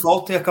me? I turned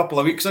 40 a couple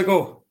of weeks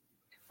ago.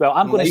 Well,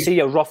 I'm going to say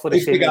you're roughly the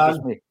same age as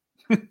me.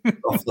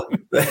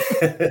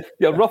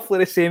 You're roughly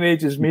the same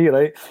age as me,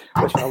 right?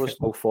 Wish I was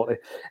still 40.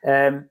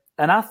 And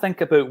I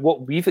think about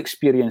what we've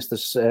experienced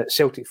as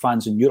Celtic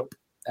fans in Europe.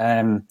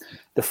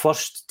 The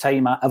first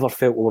time I ever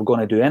felt we were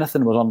going to do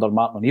anything was under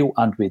Martin O'Neill,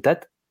 and we did.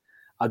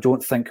 I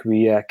don't think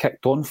we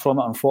kicked on from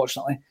it,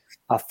 unfortunately.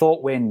 I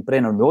thought when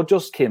Brendan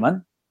Rodgers came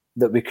in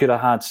that we could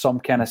have had some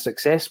kind of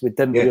success. We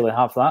didn't really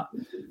have that.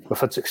 We've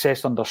had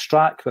success under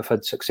Strack. We've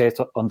had success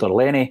under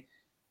Lenny.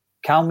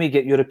 Can we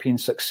get European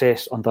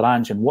success under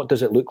Ange, and what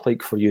does it look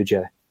like for you,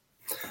 Jerry?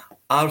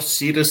 I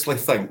seriously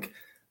think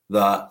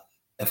that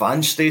if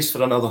Ange stays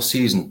for another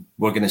season,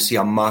 we're going to see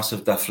a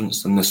massive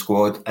difference in the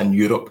squad in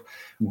Europe.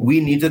 We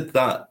needed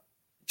that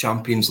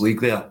Champions League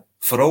there.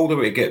 For all the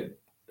way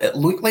it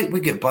looked like we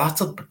get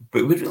battered,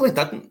 but we really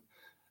didn't.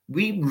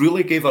 We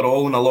really gave our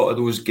all in a lot of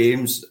those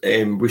games.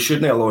 We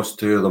shouldn't have lost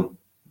 2 of them.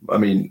 I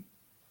mean,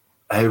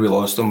 how we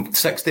lost them.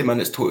 60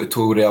 minutes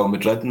toe-to-toe Real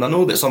Madrid. And I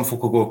know that some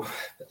folk will go,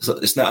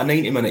 it's not a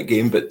 90-minute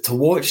game, but to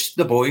watch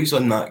the boys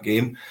on that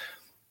game,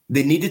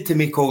 they needed to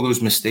make all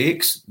those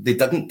mistakes. They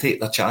didn't take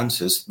their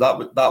chances. That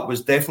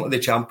was definitely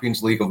the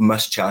Champions League of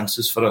missed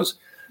chances for us.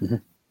 Mm-hmm.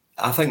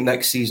 I think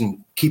next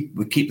season,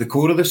 we keep the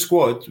core of the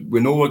squad. We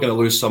know we're going to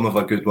lose some of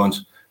our good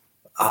ones.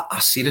 I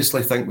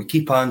seriously think we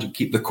keep Ange and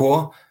keep the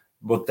core.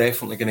 We're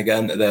definitely going to get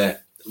into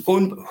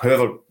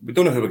we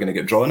don't know who we're going to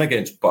get drawn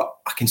against, but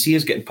I can see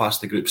us getting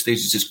past the group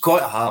stages. It's got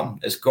to happen.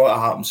 It's got to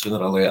happen sooner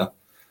or later.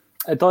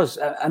 It does.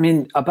 I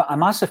mean, a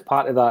massive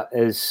part of that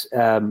is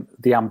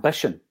the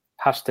ambition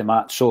has to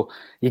match. So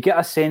you get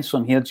a sense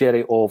from here,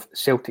 Jerry, of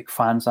Celtic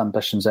fans'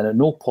 ambitions, and at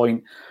no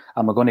point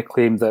am I going to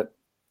claim that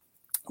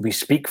we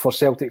speak for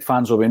Celtic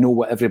fans or we know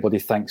what everybody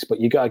thinks,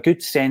 but you get a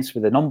good sense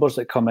with the numbers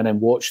that come in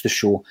and watch the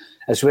show,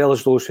 as well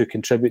as those who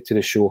contribute to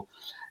the show,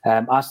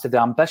 as to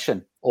the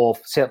ambition of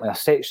certainly a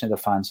section of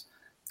the fans.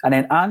 And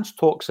then Ange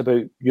talks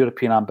about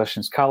European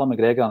ambitions. Callum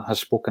McGregor has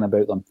spoken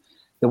about them.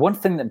 The one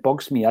thing that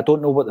bugs me, I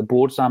don't know what the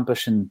board's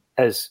ambition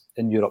is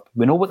in Europe.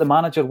 We know what the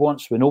manager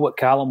wants. We know what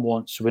Callum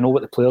wants. We know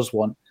what the players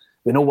want.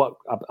 We know what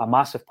a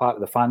massive part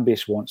of the fan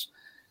base wants.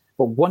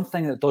 But one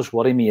thing that does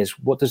worry me is,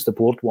 what does the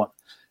board want?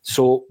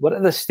 So we're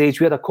at this stage.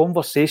 We had a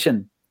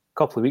conversation a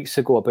couple of weeks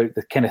ago about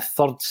the kind of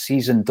third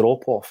season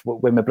drop-off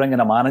when we bring in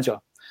a manager.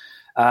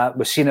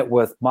 We've seen it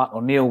with Martin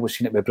O'Neill. We've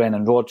seen it with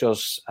Brendan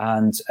Rodgers.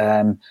 And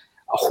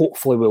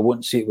hopefully we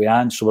won't see it with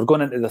Ange. So we're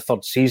going into the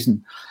third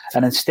season.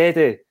 And instead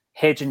of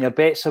hedging your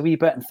bets a wee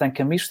bit and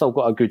thinking, we've still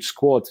got a good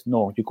squad.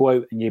 No, you go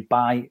out and you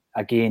buy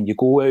again. You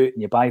go out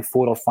and you buy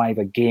 4 or 5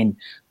 again,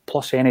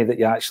 plus any that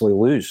you actually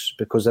lose,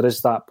 because there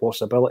is that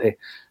possibility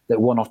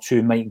that 1 or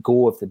 2 might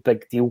go if the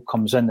big deal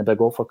comes in, the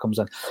big offer comes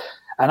in.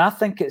 And I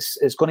think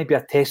it's going to be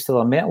a test of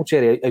their mettle,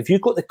 Jerry. Have you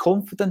got the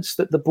confidence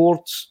that the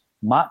boards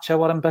match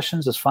our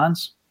ambitions as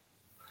fans?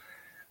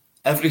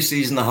 Every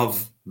season I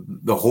have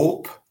the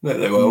hope that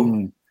they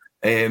will.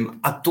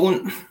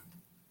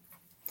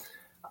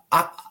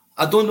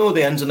 I don't know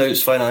the ins and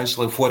outs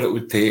financially of what it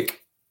would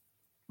take,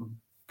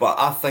 but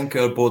I think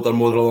our board are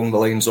more along the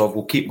lines of,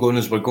 we'll keep going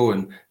as we're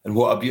going, and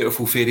what a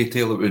beautiful fairy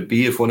tale it would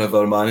be if one of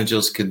our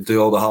managers could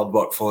do all the hard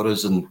work for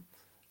us and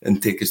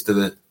take us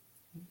to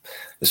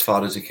as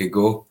far as it could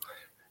go.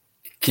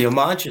 Can you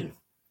imagine?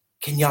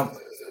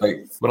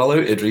 We're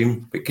allowed to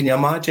dream, but can you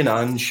imagine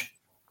Ange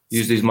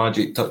used his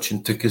magic touch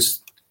and took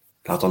us,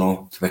 I don't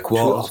know, to the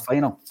quarters?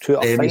 To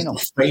a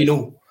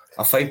final.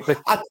 A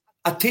final.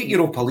 I'd take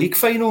Europa League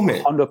final,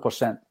 mate.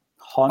 100%.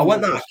 I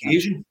want that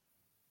occasion.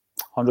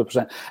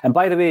 100%. And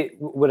by the way,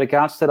 with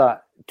regards to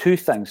that, two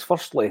things.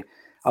 Firstly,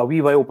 a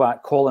wee while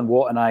back, Colin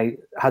Watt and I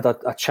had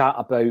a chat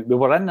about, we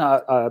were in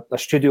a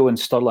studio in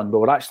Stirling. We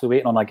were actually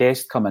waiting on a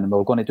guest coming, and we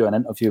were going to do an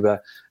interview with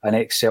an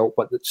ex-Celt,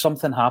 but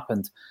something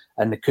happened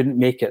and they couldn't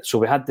make it. So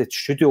we had the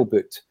studio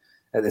booked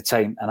at the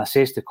time, and I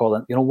says to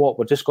Colin, you know what,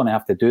 we're just going to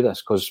have to do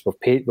this because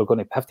we're going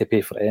to have to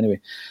pay for it anyway.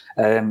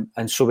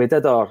 And so we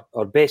did our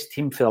best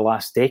team for the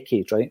last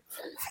decade, right?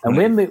 And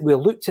when we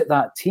looked at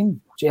that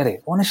team, Jerry,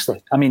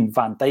 honestly, I mean,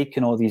 Van Dijk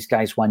and all these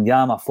guys,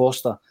 Wanyama,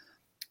 Foster,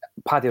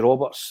 Paddy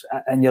Roberts,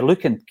 and you're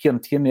looking, Kieran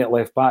Tierney at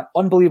left back,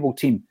 unbelievable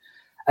team.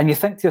 And you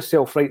think to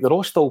yourself, right, they're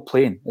all still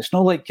playing. It's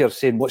not like you're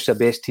saying, what's the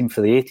best team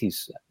for the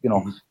 80s? You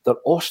know, they're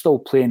all still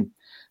playing.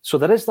 So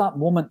there is that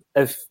moment,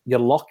 if you're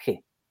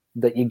lucky,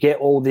 that you get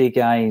all the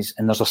guys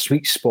and there's a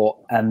sweet spot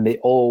and it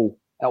all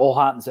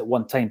happens at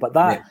one time. But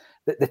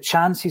the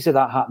chances of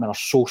that happening are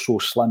so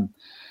slim.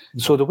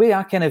 So the way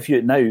I kind of view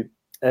it now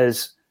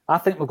is I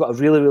think we've got a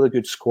really, really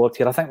good squad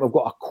here. I think we've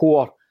got a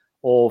core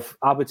of,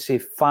 I would say,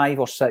 5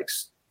 or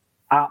 6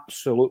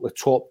 absolutely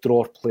top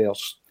drawer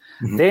players.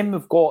 Then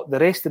we've got the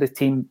rest of the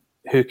team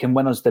who can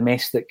win us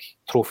domestic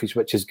trophies,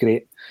 which is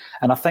great.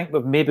 And I think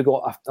we've maybe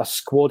got a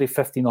squad of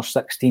 15 or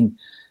 16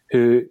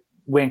 who,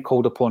 when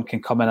called upon,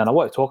 can come in. And I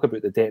want to talk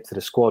about the depth of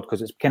the squad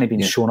because it's kind of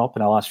been shown up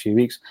in the last few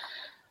weeks.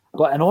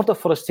 But in order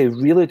for us to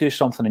really do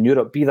something in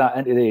Europe, be that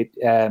into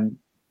the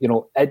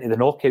into the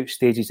knockout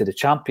stages of the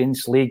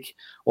Champions League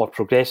or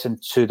progressing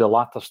to the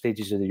latter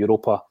stages of the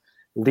Europa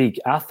League,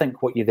 I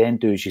think what you then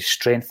do is you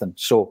strengthen.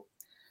 So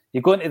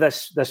you go into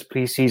this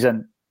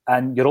pre-season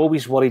and you're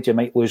always worried you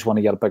might lose one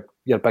of your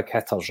big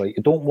hitters, right?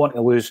 You don't want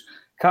to lose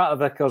Carter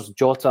Vickers,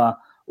 Jota,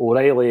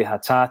 O'Reilly,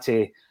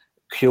 Hatate,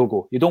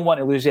 Kyogo. You don't want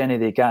to lose any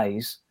of the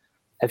guys.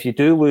 If you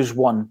do lose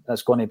one,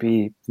 that's going to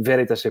be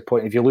very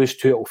disappointing. If you lose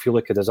two, it'll feel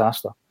like a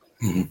disaster.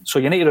 So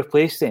you need to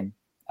replace them.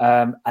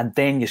 And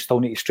then you still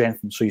need to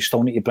strengthen. So you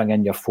still need to bring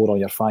in your 4 or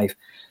your 5.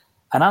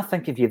 And I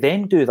think if you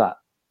then do that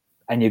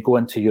and you go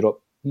into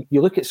Europe,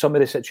 you look at some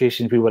of the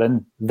situations we were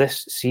in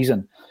this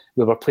season.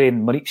 We were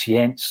playing Maurice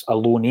Jens, a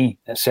loanee,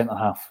 at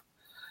centre-half.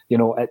 You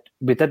know,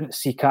 we didn't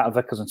see Carter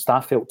Vickers and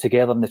Stafford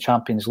together in the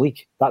Champions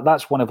League.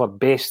 That's one of our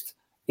best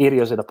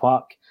areas of the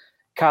park.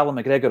 Callum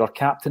McGregor, our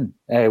captain,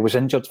 was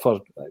injured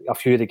for a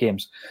few of the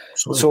games.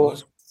 So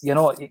you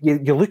know,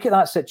 you look at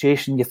that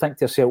situation, you think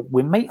to yourself,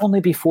 we might only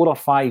be 4 or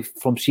 5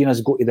 from seeing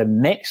us go to the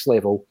next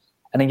level.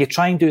 And then you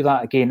try and do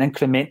that again,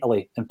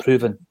 incrementally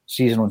improving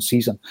season on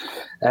season.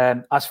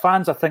 As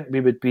fans, I think we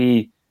would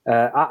be,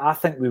 I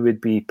think we would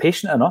be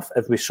patient enough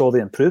if we saw the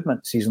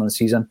improvement season on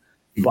season.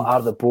 But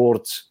are the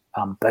boards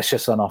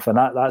ambitious enough? And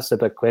that's the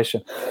big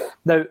question.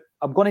 Now,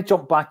 I'm going to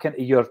jump back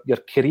into your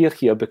career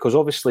here because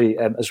obviously,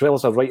 as well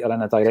as a writer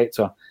and a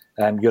director,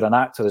 you're an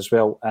actor as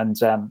well.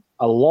 And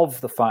I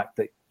love the fact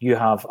that you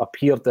have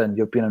appeared in,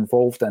 you've been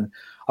involved in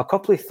a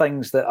couple of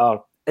things that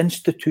are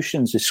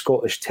institutions of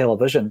Scottish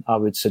television, I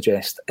would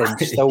suggest, and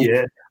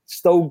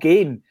still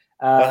gain,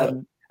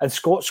 and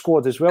Scott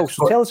Squad as well.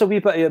 So tell us a wee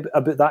bit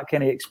about that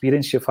kind of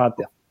experience you've had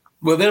there.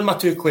 Well, they're my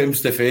 2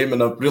 claims to fame,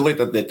 and I really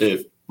didn't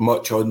do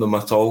much on them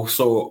at all.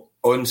 So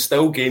on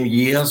Still Game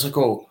years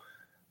ago,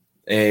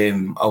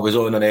 I was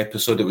on an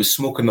episode, it was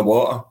Smoking the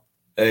Water.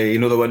 You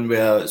know the one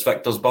where it's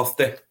Victor's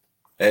birthday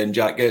and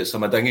Jack gets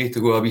him a dinghy to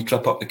go a wee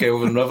trip up the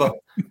Kelvin River.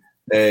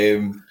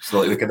 So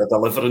like the kind of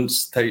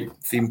Deliverance type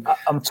theme.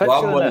 I'm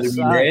one of the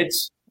wee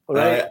Neds.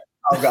 Right.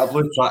 I've got a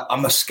blue track.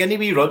 I'm a skinny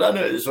wee run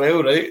in it as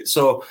well, right?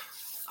 So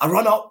I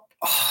run up.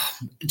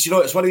 Do you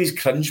know, it's one of these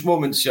cringe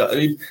moments. I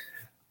mean,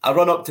 I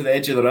run up to the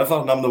edge of the river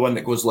and I'm the one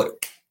that goes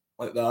like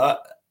that.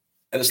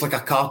 And it's like a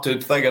cartoon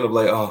thing. And I'm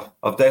like, oh,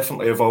 I've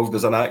definitely evolved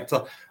as an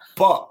actor.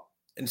 But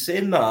in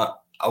saying that,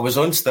 I was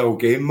on Still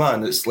Game,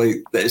 man. It's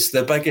like, it's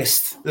the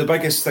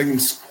biggest thing in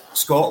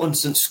Scotland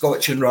since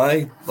Scotch and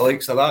Rye, the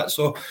likes of that.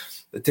 So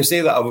to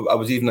say that I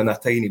was even in a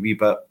tiny wee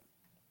bit,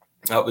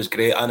 that was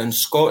great. And in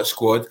Scott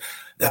Squad,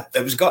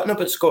 it was gutting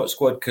about Scott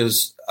Squad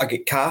because I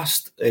get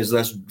cast as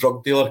this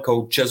drug dealer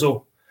called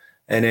Chisel.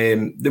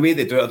 And the way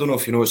they do it, I don't know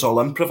if you know, it's all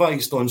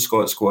improvised on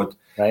Scott Squad.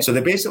 Right. So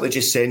they basically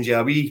just send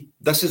you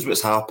this is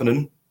what's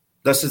happening,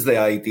 this is the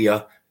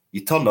idea,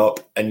 you turn up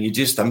and you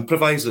just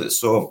improvise it.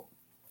 So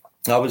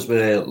I was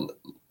with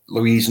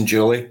Louise and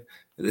Julie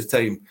at the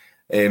time.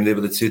 They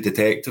were the 2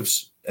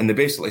 detectives. And they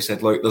basically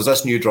said, look, there's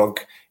this new drug,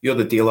 you're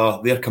the dealer,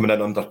 they're coming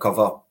in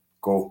undercover,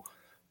 go.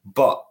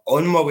 But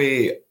on my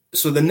way,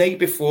 so the night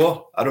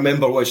before, I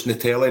remember watching the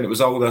telly and it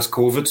was all this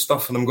COVID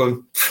stuff and I'm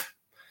going,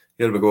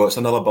 here we go, it's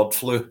another bird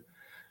flu.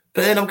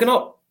 But then I'm going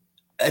up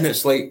and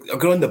it's like, I'm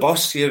going on the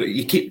bus here,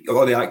 you keep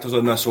all the actors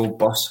on this old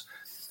bus.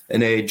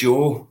 And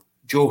Joe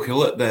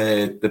Hewlett,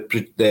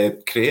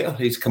 the creator,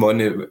 he's come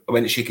on, I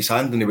went to shake his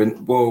hand and he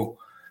went, whoa,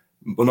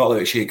 we're not allowed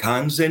to shake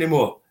hands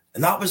anymore.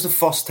 And that was the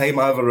first time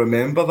I ever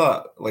remember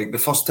that. Like the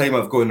first time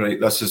I've gone, right,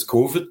 this is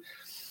COVID.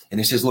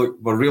 And he says, look,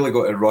 we're really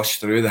got to rush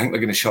through. I think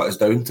they're going to shut us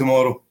down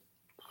tomorrow.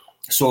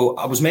 So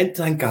I was meant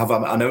to think I have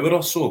an hour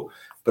or so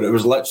But it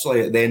was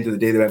literally at the end of the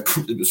day, they went,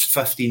 it was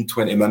 15,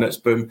 20 minutes,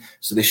 boom.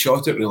 So they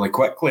shot it really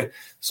quickly.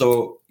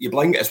 So you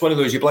blink, it's one of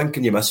those, you blink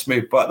and you miss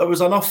me. But there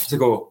was enough to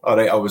go, all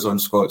right, I was on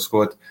Scott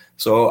squad.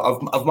 So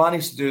I've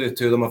managed to do the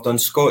two of them. I've done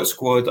Scott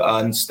squad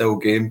and still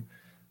game.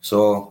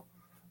 So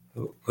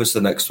what's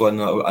the next one?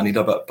 I need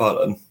a bit of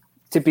part in.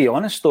 To be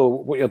honest, though,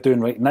 what you're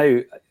doing right now,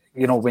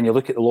 you know, when you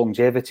look at the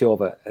longevity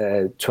of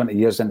it, 20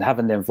 years and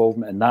having the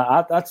involvement in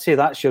that, I'd say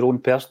that's your own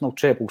personal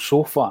treble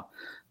so far.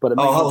 But it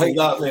might I like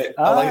that, mate.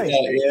 I like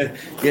that,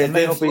 yeah. It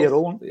might not be your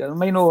own. It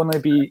might not only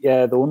be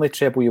the only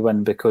treble you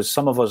win, because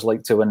some of us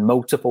like to win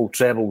multiple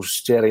trebles,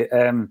 Jerry.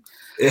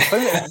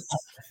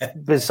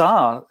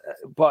 Bizarre,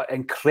 but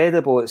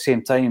incredible at the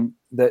same time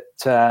that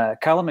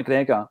Callum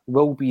McGregor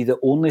will be the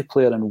only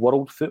player in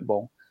world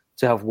football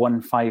to have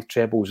won 5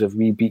 trebles if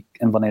we beat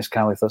Inverness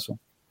Cali Thistle.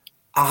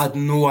 I had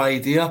no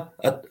idea.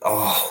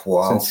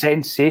 Wow. It's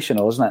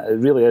sensational, isn't it? It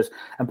really is.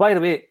 And by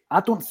the way, I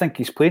don't think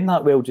he's playing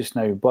that well just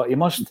now, but he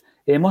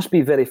must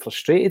be very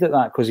frustrated at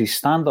that because his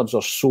standards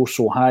are so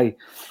high.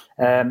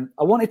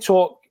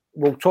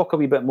 We'll talk a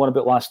wee bit more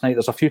about last night.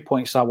 There's a few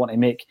points I want to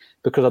make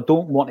because I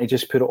don't want to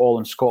just put it all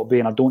on Scott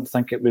Bain. I don't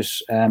think it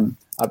was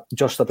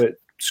just about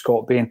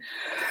Scott Bain.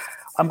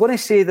 I'm going to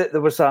say that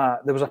there was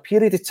a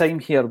period of time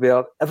here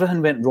where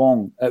everything went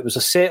wrong. It was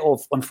a set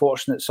of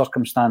unfortunate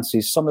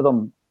circumstances. Some of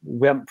them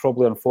weren't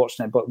probably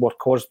unfortunate, but were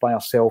caused by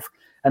ourselves.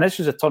 And this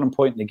was a turning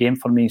point in the game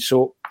for me.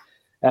 So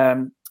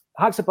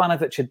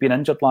Haksabanovic had been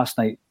injured last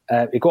night.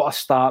 He got a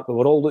start. We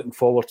were all looking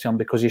forward to him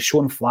because he's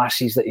shown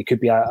flashes that he could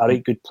be a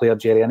right good player,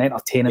 Jerry, an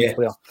entertaining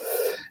player.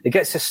 He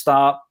gets a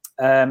start,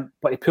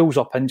 but he pulls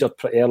up injured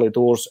pretty early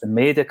doors, and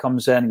Maida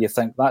comes in, and you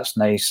think, that's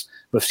nice.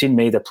 We've seen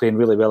Maida playing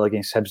really well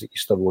against Hibs at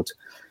Easter Road.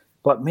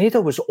 But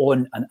Maida was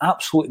on an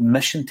absolute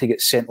mission to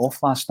get sent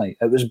off last night.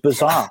 It was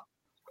bizarre.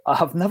 I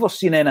have never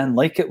seen anything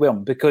like it with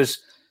him because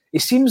he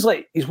seems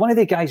like he's one of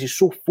the guys who's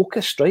so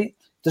focused, right?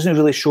 Doesn't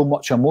really show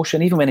much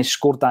emotion. Even when he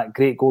scored that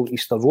great goal at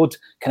Easter Road,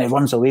 kind of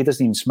runs away,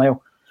 doesn't even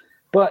smile.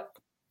 But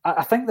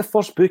I think the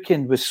first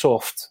booking was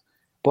soft.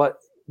 But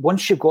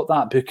once you've got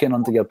that booking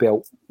under your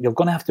belt, you're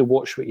going to have to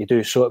watch what you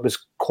do. So it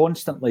was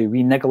constantly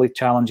wee niggly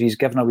challenges,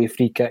 giving away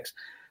free kicks,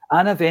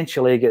 and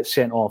eventually he gets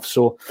sent off.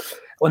 So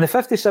on the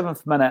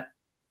 57th minute,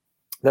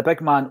 the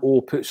big man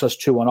O puts us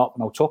 2-1 up,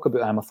 and I'll talk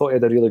about him. I thought he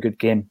had a really good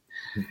game.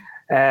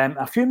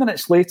 A few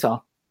minutes later,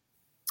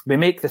 we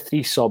make the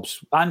 3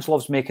 subs. Ange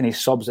loves making his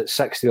subs at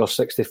 60 or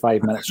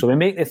 65 minutes. So we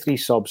make the 3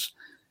 subs,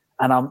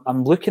 and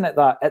I'm looking at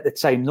that at the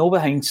time, no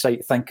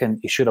hindsight, thinking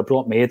he should have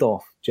brought Maida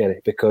off,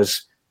 Jerry,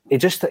 because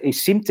he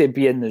seemed to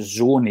be in the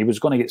zone. He was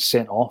going to get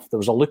sent off. There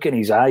was a look in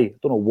his eye. I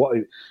don't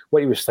know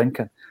what he was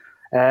thinking.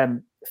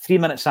 3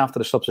 minutes after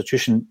the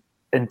substitution,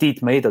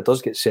 indeed, Maida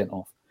does get sent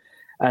off.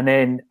 And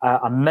then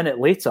a minute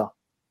later,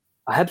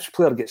 a Hibs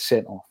player gets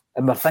sent off.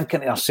 And we're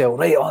thinking to ourselves,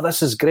 right,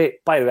 this is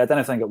great. By the way, I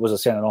didn't think it was a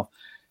sending off.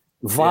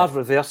 VAR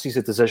reverses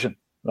the decision,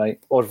 right?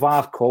 Or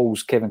VAR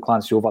calls Kevin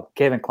Clancy over.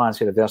 Kevin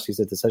Clancy reverses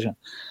the decision.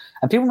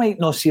 And people might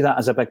not see that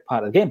as a big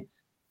part of the game,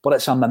 but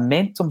it's a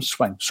momentum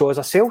swing. So as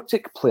a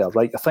Celtic player,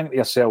 right, you think to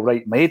yourself,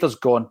 right, Maida's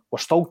gone. We're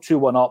still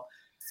 2-1 up.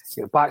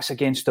 Your back's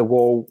against the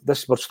wall.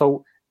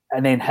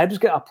 And then Hibs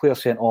get a player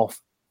sent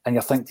off, and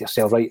you think to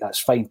yourself, right, that's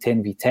fine,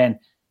 10v10.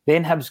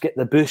 Then Hibs get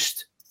the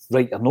boost,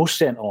 right, you're no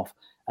sent off.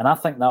 And I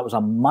think that was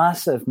a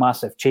massive,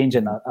 massive change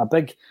in a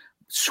big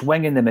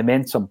swing in the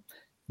momentum.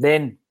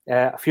 Then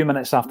a few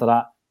minutes after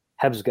that,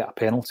 Hibs get a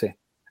penalty.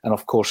 And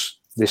of course,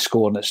 they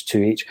score and it's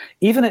 2 each.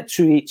 Even at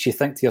 2 each, you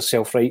think to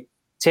yourself, right,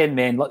 10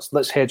 men,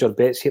 let's hedge our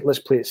bets, let's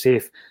play it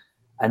safe.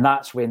 And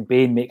that's when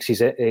Bain makes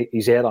his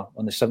error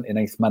on the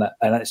 79th minute.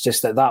 And it's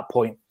just at that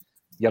point,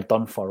 you're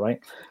done for, right?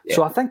 Yeah.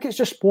 So I think it's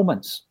just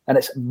moments and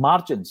it's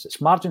margins.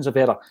 It's margins of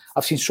error.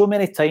 I've seen so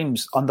many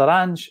times under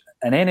Ange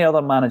and any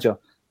other manager,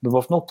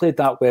 we've not played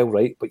that well,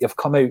 right? But you've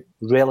come out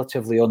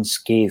relatively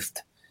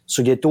unscathed.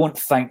 So you don't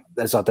think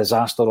there's a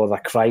disaster or a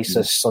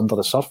crisis under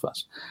the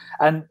surface.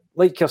 And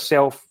like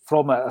yourself,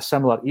 from a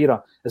similar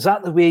era, is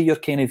that the way you're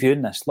kind of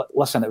viewing this?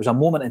 Listen, it was a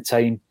moment in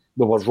time.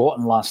 We were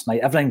rotten last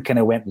night. Everything kind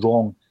of went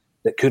wrong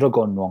that could have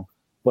gone wrong,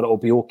 but it'll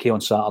be okay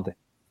on Saturday.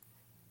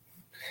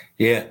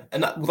 Yeah,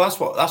 and that's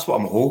what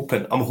I'm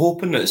hoping. I'm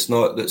hoping that it's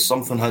not that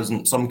some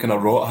kind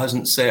of rot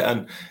hasn't set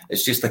in.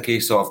 It's just a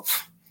case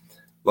of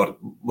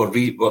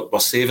we're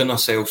saving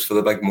ourselves for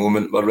the big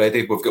moment. We're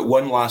ready. We've got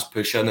one last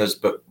push in us,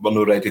 but we're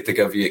not ready to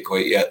give you it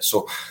quite yet.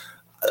 So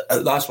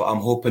that's what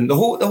I'm hoping. The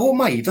whole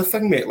Maida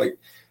thing, mate. Like,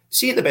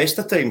 see, at the best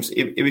of times,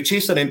 he would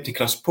chase an empty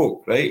crisp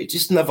poke, right? It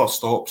just never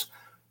stops.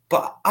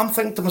 But I'm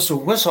thinking to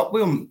myself, what's up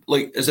with him?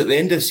 Like, is it the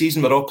end of the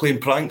season we're all playing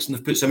pranks and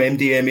they've put some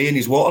MDMA in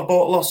his water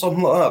bottle or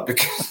something like that?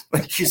 Because,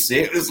 like you say,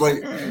 it was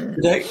like,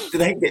 did I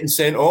think getting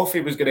sent off, he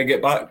was going to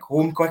get back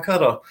home quicker?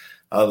 Or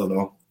I don't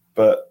know.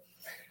 But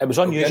it was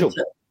unusual.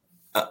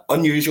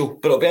 Unusual,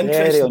 but it'll be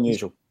interesting. Very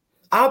unusual.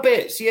 I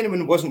bet, see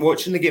anyone who wasn't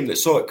watching the game that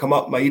saw it come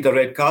up, Maida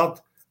red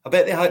card, I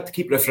bet they had to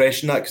keep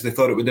refreshing that because they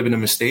thought it would have been a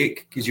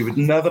mistake, because you would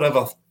never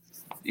ever,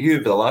 you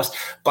would be the last.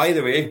 By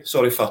the way,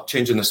 sorry for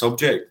changing the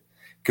subject,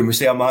 can we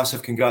say a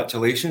massive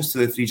congratulations to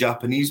the 3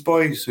 Japanese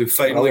boys who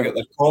finally got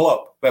their call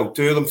up? Well,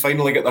 2 of them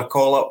finally get their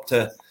call up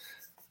to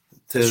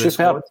the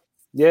squad.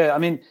 Yeah, I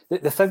mean,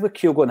 the thing with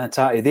Kyogo and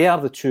Hatate, they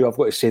are the 2, I've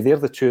got to say, they're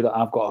the 2 that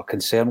I've got a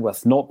concern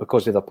with, not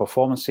because of their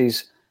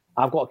performances.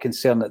 I've got a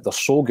concern that they're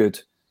so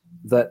good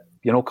that,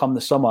 come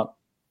the summer,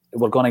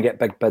 we're going to get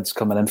big bids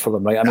coming in for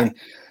them, right? I mean,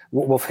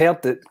 we've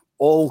heard that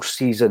all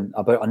season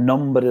about a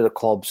number of the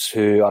clubs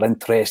who are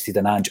interested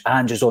in Ange.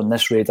 Ange is on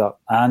this radar.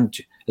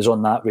 Ange is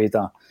on that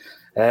radar.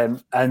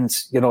 And,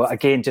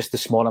 again, just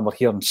this morning we're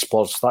hearing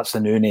Spurs. That's the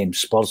new name.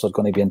 Spurs are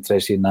going to be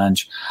interested in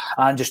Ange.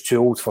 Ange is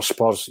too old for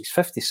Spurs. He's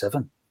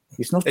 57.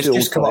 He's not too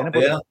old for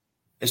anybody.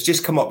 It's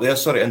just come up there,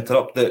 sorry to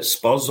interrupt, that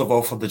Spurs have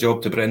offered the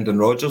job to Brendan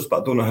Rodgers,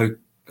 but I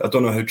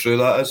don't know how true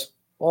that is.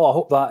 Oh, I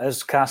hope that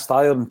is cast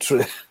iron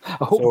true.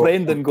 I hope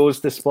Brendan goes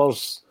to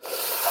Spurs.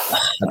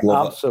 I'd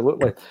love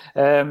Absolutely.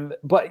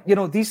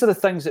 But, these are the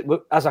things that,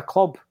 as a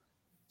club,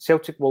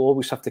 Celtic will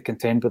always have to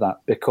contend with that,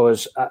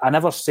 because I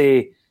never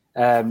say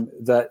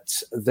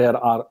that there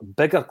are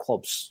bigger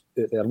clubs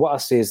out there. What I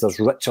say is there's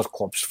richer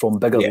clubs from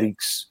bigger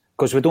leagues,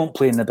 because we don't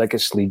play in the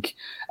biggest league.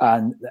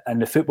 And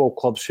the football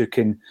clubs who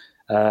can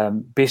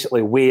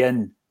basically weigh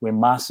in with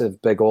massive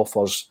big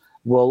offers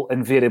will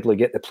invariably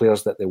get the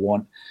players that they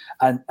want.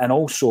 And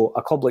also,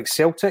 a club like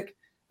Celtic,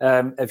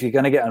 if you're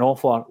going to get an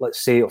offer,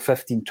 let's say, of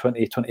 15,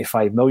 20,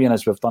 25 million,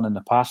 as we've done in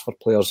the past for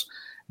players,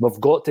 we've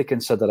got to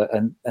consider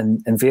it,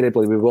 and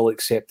invariably we will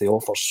accept the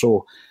offer.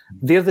 So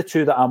they're the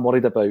 2 that I'm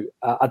worried about.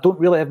 I don't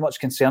really have much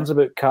concerns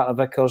about Carter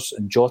Vickers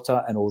and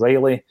Jota and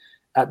O'Reilly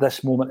at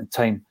this moment in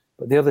time,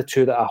 but they're the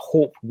 2 that I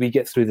hope we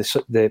get through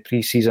the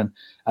pre-season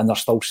and they're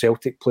still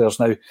Celtic players.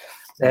 Now,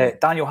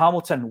 Daniel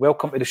Hamilton,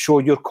 welcome to the show.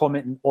 You're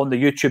commenting on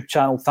the YouTube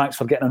channel. Thanks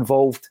for getting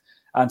involved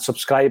and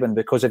subscribing,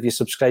 because if you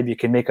subscribe, you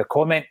can make a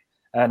comment.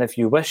 And if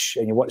you wish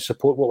and you want to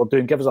support what we're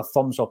doing, give us a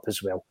thumbs up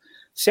as well.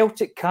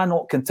 Celtic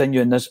cannot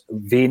continue in this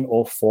vein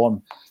of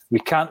form. We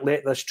can't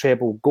let this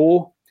treble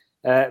go.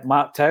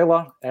 Mark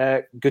Taylor,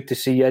 good to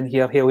see you in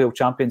here. Hail, hail,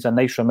 champions. A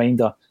nice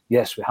reminder.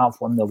 Yes, we have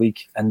won the league.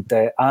 And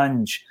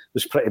Ange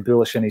was pretty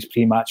bullish in his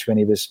pre-match when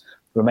he was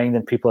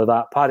reminding people of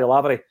that. Paddy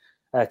Lavery,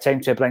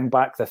 time to bring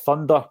back the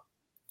Thunder.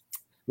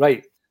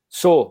 Right,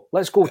 so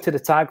let's go to the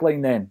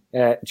tagline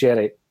then,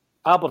 Jerry.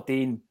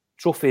 Aberdeen,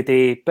 trophy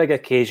day, big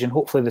occasion.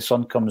 Hopefully the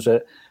sun comes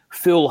out.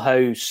 Full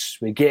house,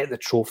 we get the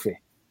trophy.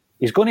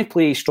 He's going to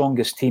play his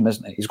strongest team,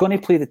 isn't he? He's going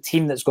to play the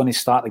team that's going to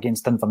start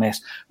against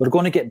Inverness. We're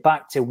going to get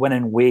back to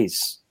winning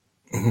ways.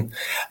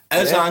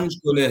 Is Ange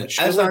going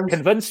to...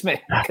 Convince me.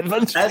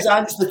 Is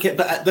Ange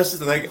but this is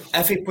the thing.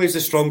 If he plays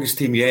the strongest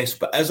team, yes.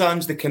 But is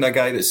Ange the kind of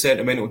guy that's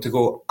sentimental to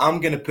go,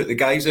 I'm going to put the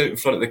guys out in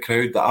front of the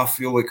crowd that I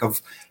feel like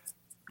have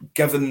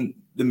given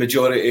the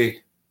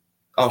majority,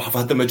 or have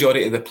had the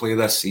majority of the play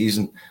this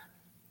season?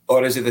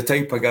 Or is he the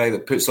type of guy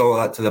that puts all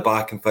of that to the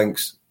back and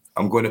thinks,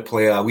 I'm going to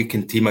play a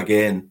weakened team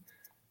again,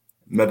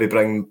 maybe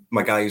bring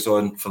my guys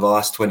on for the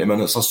last 20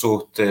 minutes or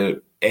so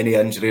to any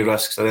injury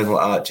risks or anything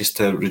like that, just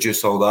to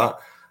reduce all that?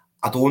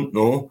 I don't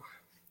know.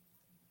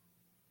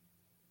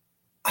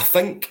 I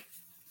think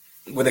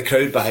with the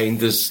crowd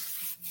behind us,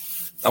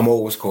 I'm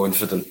always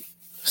confident.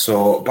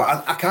 So,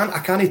 but I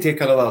can't take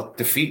another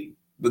defeat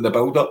with the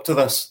build up to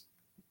this.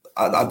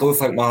 I don't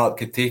think my heart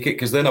could take it,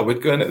 because then I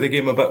would go into the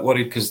game a bit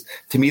worried, because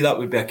to me that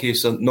would be a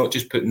case of not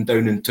just putting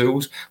down in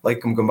tools,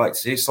 like I'm going back to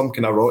say, some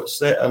kind of rot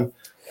set in.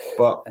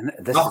 But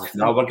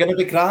no, we're going to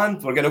be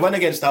grand. We're going to win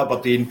against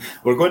Aberdeen.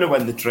 We're going to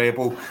win the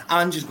treble.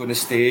 Ange is going to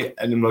stay,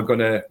 and then we're going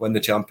to win the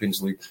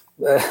Champions League.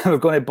 We're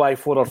going to buy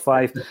 4 or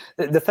 5.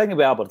 The thing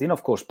about Aberdeen,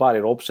 of course,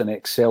 Barry Robson at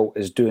Excel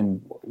is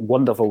doing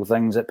wonderful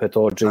things at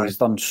Pittodrie. He's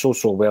done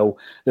so well.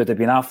 They'd have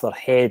been after their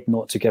head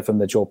not to give him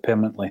the job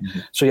permanently. Mm-hmm.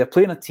 So you're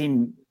playing a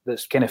team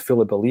that's kind of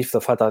full of belief.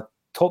 They've had a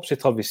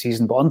topsy-turvy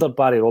season, but under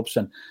Barry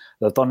Robson,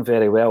 they've done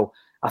very well.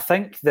 I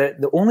think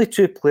that the only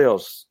 2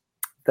 players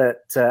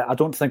that I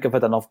don't think have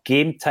had enough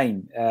game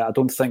time, I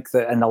don't think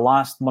that in the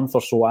last month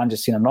or so Ange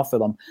has seen enough of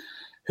them,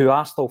 who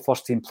are still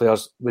first-team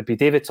players, would be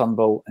David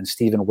Turnbull and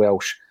Stephen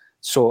Welsh.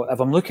 So if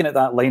I'm looking at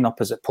that lineup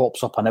as it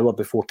pops up an hour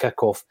before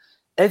kick-off,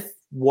 if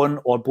one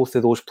or both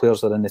of those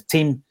players are in the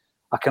team,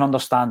 I can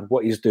understand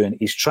what he's doing.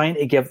 He's trying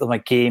to give them a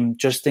game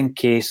just in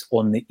case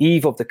on the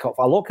eve of the cup.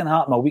 A lot can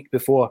happen a week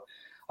before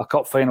a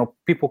cup final.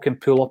 People can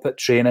pull up at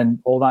training,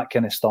 all that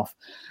kind of stuff.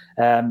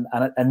 And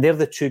they're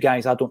the 2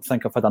 guys I don't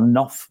think have had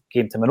enough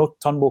game time. I know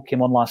Turnbull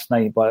came on last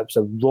night, but it was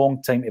a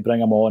wrong time to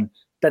bring him on.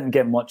 Didn't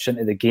get much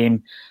into the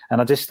game. And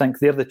I just think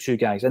they're the 2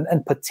 guys.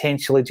 And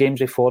potentially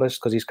Jamesy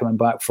Forrest, because he's coming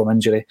back from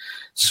injury.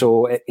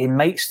 So he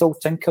might still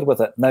tinker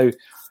with it. Now,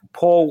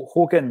 Paul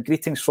Hogan,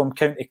 greetings from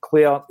County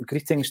Clare.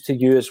 Greetings to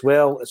you as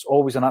well. It's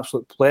always an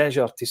absolute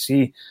pleasure to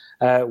see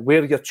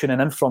where you're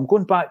tuning in from.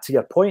 Going back to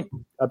your point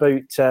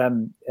about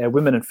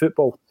women in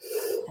football,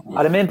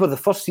 I remember the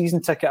first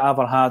season ticket I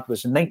ever had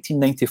was in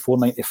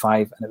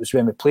 1994-95, and it was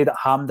when we played at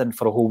Hampden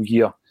for a whole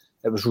year.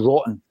 It was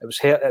rotten. It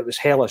was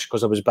hellish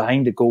because I was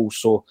behind the goal,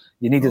 so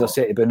you needed a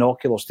set of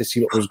binoculars to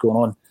see what was going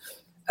on.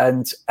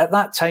 And at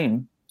that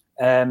time,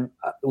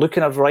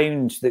 looking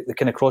around the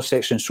kind of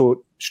cross-section,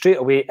 so straight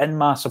away, in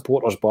my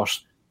supporters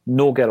bus,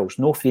 no girls,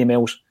 no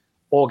females,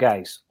 all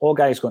guys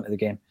going to the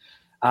game.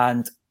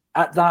 And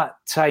at that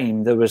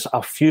time, there was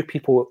a few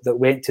people that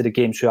went to the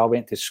games who I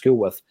went to school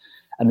with,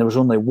 and there was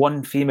only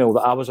one female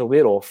that I was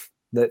aware of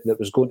that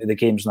was going to the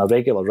games on a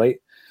regular,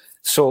 right?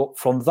 So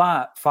from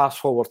that, fast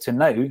forward to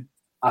now,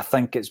 I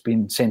think it's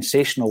been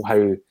sensational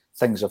how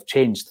things have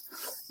changed.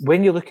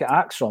 When you look at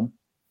Acsom,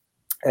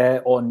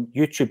 on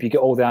YouTube, you get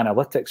all the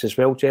analytics as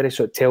well, Jerry,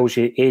 so it tells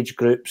you age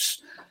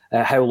groups,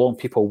 how long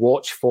people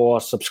watch for,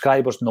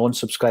 subscribers,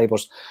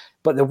 non-subscribers.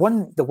 But the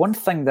one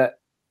thing that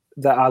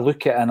I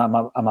look at, and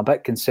I'm a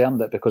bit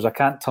concerned at, because I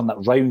can't turn it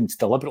round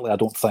deliberately, I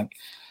don't think,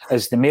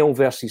 is the male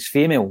versus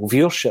female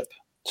viewership.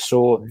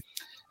 So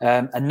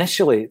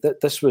initially,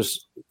 this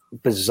was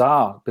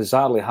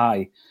bizarrely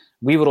high.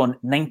 We were on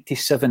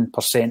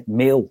 97%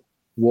 male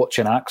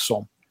watching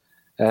Acsom.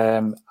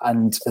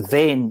 And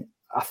then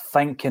I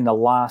think in the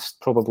last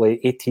probably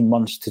 18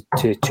 months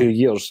to 2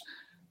 years,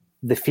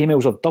 the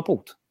females have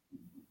doubled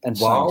in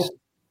size.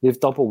 They've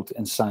doubled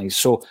in size.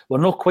 So we're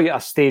not quite at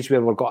a stage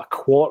where we've got a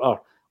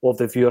quarter of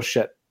the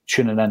viewership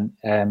tuning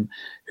in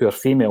who are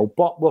female,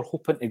 but we're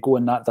hoping to go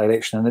in that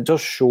direction. And it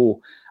does show,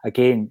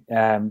 again,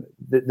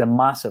 the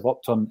massive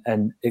upturn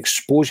in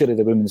exposure of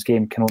the women's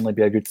game can only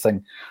be a good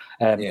thing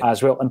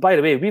as well. And by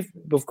the way,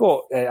 we've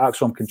got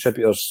Acsom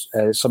contributors,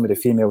 some of the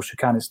females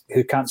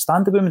who can't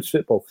stand the women's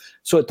football.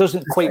 So it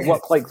doesn't quite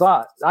work like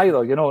that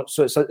either, you know.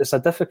 So it's a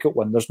difficult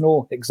one. There's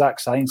no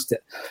exact science to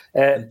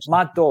it.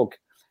 Mad Dog,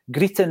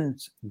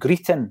 greetings.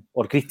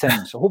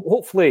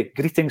 Hopefully,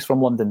 greetings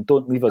from London.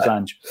 Don't leave us,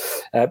 Ange.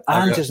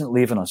 Ange isn't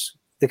leaving us.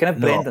 They can have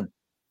Brendan.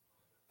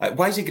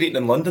 Why is he greeting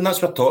in London?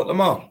 That's where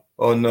Tottenham are.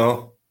 Oh,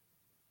 no.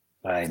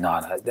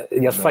 No,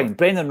 you're fine.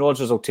 Brendan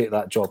Rodgers will take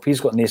that job. He's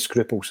got no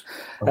scruples.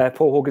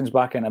 Paul Hogan's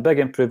back in. A big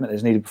improvement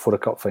is needed before a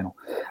cup final.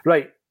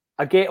 Right,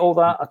 I get all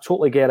that. I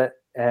totally get it.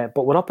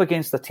 But we're up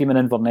against a team in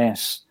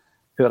Inverness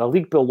who are a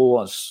league below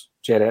us,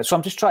 Jerry. So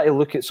I'm just trying to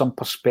look at some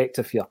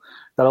perspective here.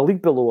 They're a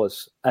league below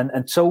us. And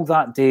until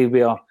that day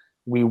where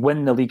we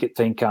win the league at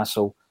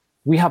Tynecastle,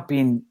 we have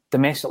been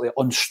domestically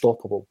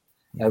unstoppable.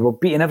 We've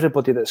beaten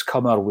everybody that's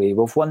come our way.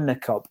 We've won the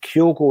cup.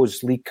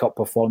 Kyogo's League Cup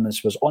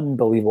performance was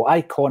unbelievable,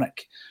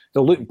 iconic.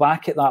 They'll look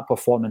back at that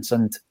performance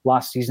and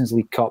last season's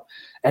League Cup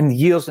in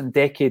years and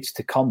decades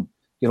to come.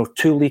 You know,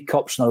 2 League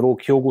Cups in a row.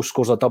 Kyogo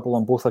scores a double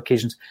on both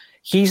occasions.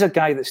 He's a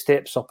guy that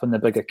steps up on the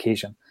big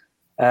occasion.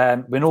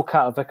 We know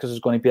Carter Vickers is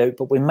going to be out,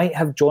 but we might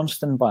have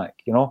Johnston back,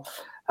 you know.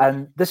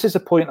 And this is the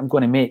point I'm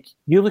going to make.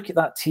 You look at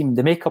that team,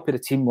 the makeup of the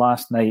team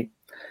last night.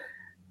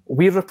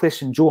 We're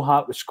replacing Joe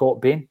Hart with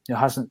Scott Bain, who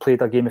hasn't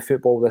played a game of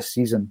football this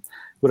season.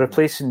 We're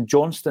replacing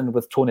Johnston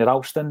with Tony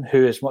Ralston,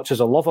 who, as much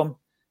as I love him,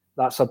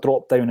 that's a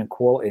drop down in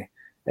quality.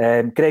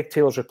 Greg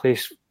Taylor's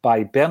replaced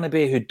by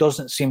Bernabe, who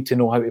doesn't seem to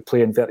know how to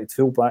play inverted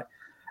fullback.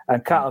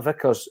 And Carter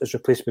Vickers is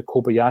replaced with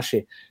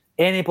Kobayashi.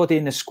 Anybody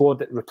in the squad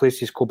that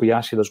replaces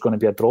Kobayashi, there's going to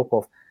be a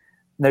drop-off.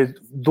 Now,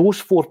 those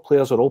 4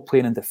 players are all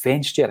playing in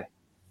defence, Jerry.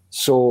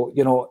 So,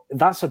 you know,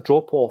 that's a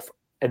drop-off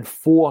in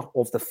 4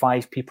 of the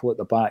 5 people at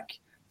the back.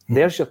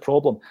 There's your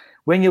problem.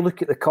 When you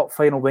look at the cup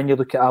final, when you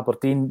look at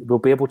Aberdeen, we'll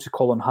be able to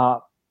call on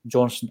Hart,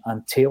 Johnson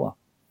and Taylor.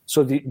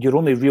 So your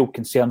only real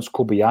concern is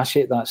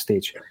Kobayashi at that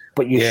stage.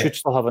 But you should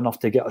still have enough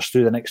to get us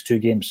through the next 2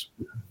 games.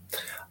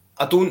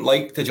 I don't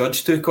like to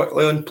judge too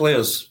quickly on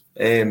players.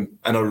 And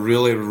I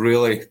really,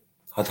 really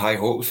had high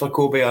hopes for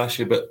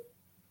Kobayashi. But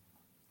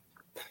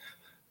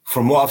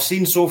from what I've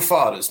seen so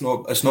far, it's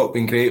not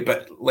been great.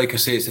 But like I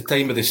say, it's the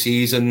time of the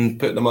season.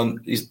 Putting him on,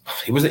 he's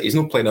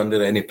not playing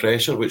under any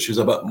pressure, which is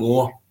a bit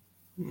more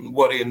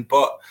worrying.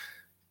 But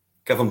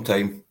give him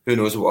time. Who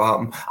knows what will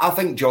happen? I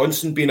think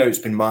Johnson being out's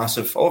been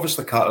massive.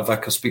 Obviously, Carter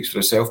Vickers speaks for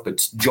himself,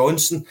 but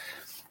Johnson,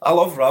 I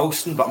love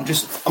Ralston, but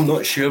I'm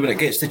not sure when it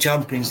gets to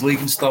Champions League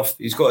and stuff.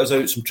 He's got us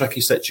out some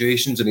tricky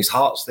situations, and his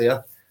heart's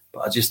there.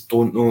 But I just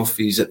don't know if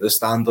he's at the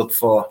standard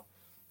for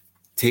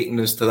taking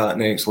us to that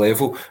next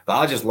level. But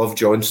I just love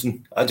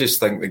Johnson. I just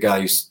think the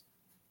guy's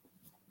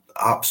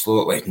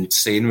absolutely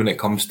insane when it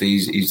comes to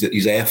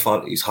his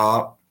effort, his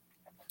heart.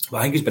 But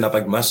I think he's been a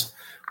big miss.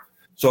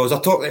 So is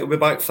there talk that he'll be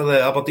back for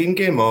the Aberdeen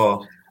game,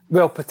 or?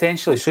 Well,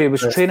 potentially. So he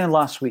was training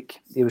last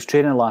week.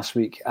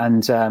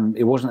 And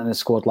he wasn't in the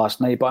squad last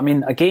night. But I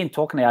mean, again,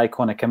 talking to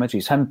iconic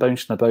images, him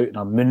bouncing about in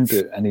a moon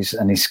boot and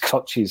his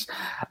crutches,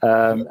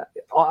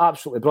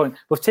 absolutely brilliant.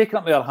 We've taken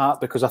up with our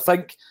heart because I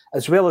think,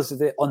 as well as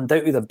the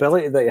undoubted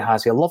ability that he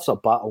has, he loves a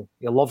battle.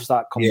 He loves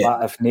that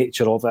combative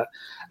nature of it.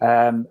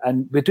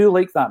 And we do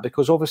like that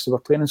because obviously we're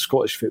playing in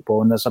Scottish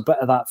football and there's a bit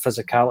of that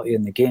physicality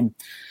in the game.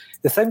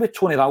 The thing with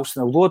Tony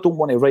Ralston, although I don't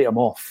want to write him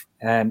off,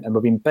 and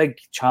we've been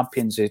big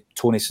champions of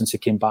Tony since he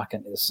came back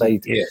into the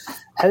side,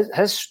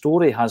 his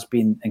story has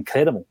been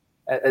incredible.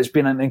 It's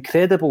been an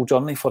incredible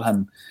journey for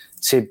him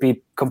to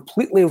be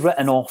completely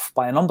written off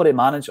by a number of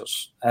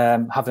managers,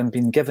 having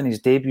been given his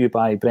debut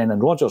by Brendan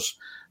Rodgers,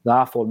 the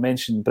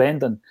aforementioned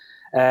Brendan.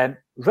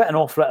 Written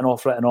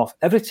off.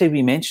 Every time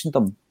we mentioned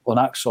him, on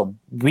Acsom,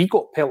 we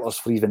got pelters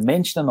for even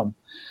mentioning him.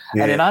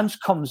 Yeah. And then Ange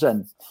comes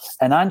in,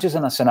 and Ange is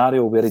in a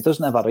scenario where he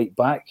doesn't have a right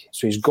back,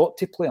 so he's got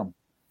to play him.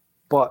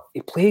 But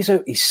he plays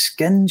out his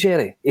skin,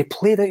 Jerry. He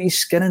played out his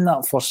skin in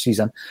that first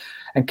season.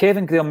 And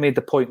Kevin Graham made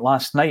the point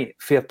last night,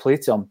 fair play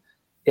to him,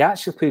 he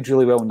actually played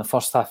really well in the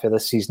first half of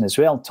this season as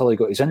well until he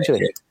got his injury.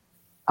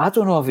 I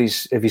don't know if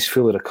he's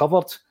fully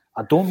recovered.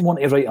 I don't want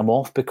to write him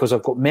off because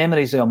I've got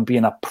memories of him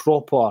being a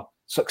proper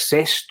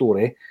success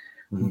story.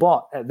 Mm-hmm.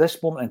 But at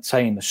this moment in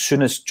time, as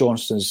soon as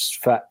Johnston's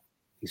fit,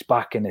 he's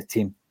back in the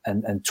team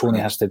and Tony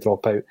has to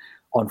drop out,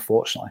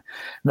 unfortunately.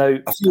 Now,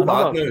 I feel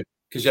bad now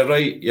because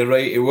you're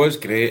right. He was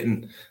great.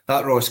 And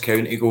that Ross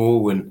County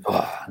goal. And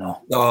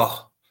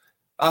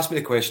ask me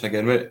the question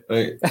again,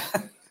 right?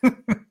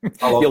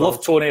 You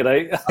love Tony,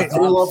 right? I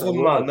do love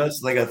him, man.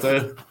 That's like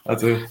I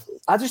do.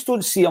 I just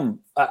don't see him.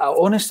 I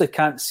honestly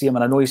can't see him,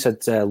 and I know he said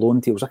loan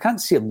deals. I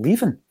can't see him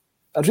leaving.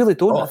 I really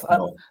don't.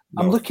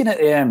 I'm looking at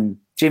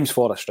James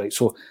Forrest, right?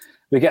 So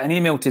we get an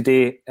email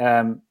today.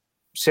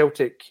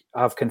 Celtic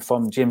have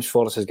confirmed James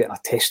Forrest is getting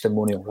a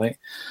testimonial, right?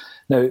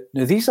 Now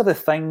these are the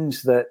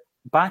things that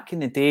back in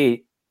the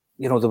day,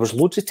 you know, there was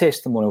loads of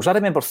testimonials. I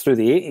remember through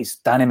the 80s,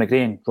 Danny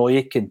McGrain, Roy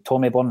Aitken,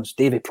 Tommy Burns,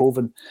 Davy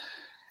Provan.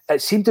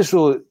 It seemed as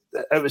though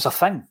it was a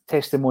thing,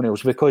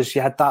 testimonials, because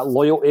you had that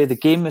loyalty. The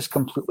game was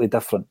completely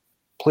different.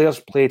 Players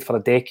played for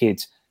a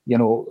decade, you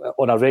know,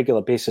 on a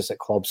regular basis at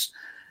clubs.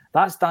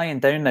 That's dying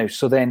down now.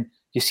 So then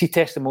you see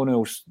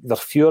testimonials, they're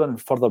fewer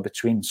and further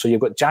between. So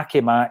you've got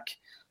Jackie Mack,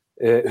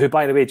 who,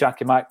 by the way,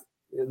 Jackie Mack,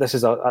 this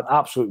is an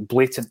absolute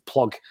blatant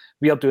plug.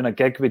 We are doing a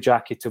gig with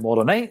Jackie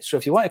tomorrow night. So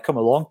if you want to come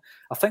along,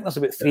 I think there's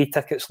about 3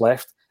 tickets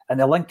left. And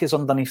the link is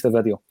underneath the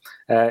video.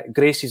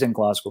 Gracie's in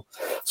Glasgow.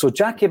 So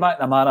Jackie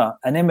McNamara,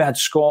 and then we had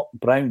Scott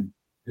Brown,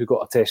 who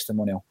got a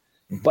testimonial.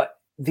 Mm-hmm. But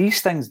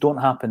these things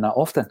don't happen that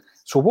often.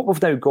 So what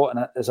we've now got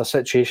is a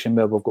situation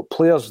where we've got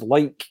players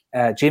like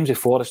Jamesy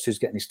Forrest, who's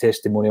getting his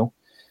testimonial.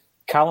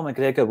 Callum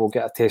McGregor will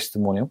get a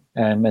testimonial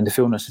in the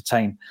fullness of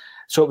time.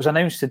 So it was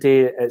announced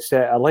today, it's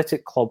the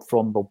Athletic Club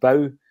from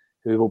Bilbao,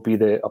 who will be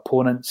the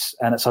opponents,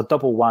 and it's a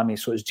double whammy.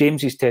 So it's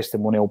Jamesy's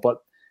testimonial, but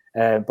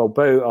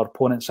Bilbao, our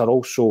opponents, are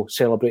also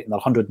celebrating their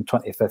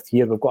 125th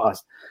year. We've got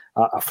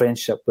a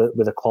friendship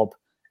with the club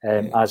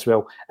as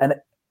well. And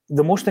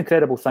the most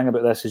incredible thing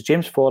about this is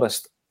James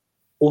Forrest,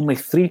 only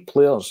 3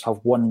 players have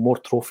won more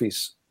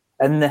trophies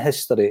in the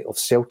history of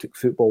Celtic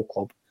Football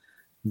Club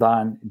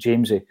than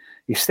Jamesy.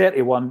 He's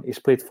 31, he's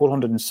played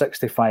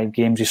 465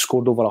 games, he's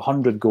scored over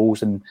 100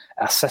 goals and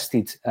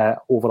assisted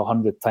over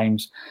 100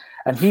 times.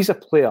 And he's a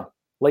player,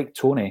 like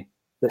Tony,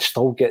 that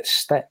still gets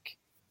stick.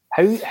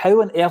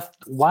 How on earth,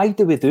 why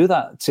do we do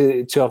that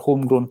to our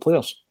homegrown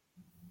players?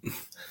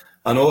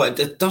 I know,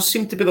 it does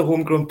seem to be the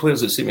homegrown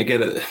players that seem to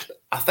get it.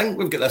 I think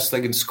we've got this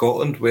thing in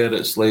Scotland where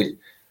it's like,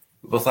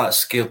 we're that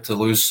scared to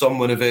lose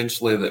someone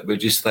eventually that we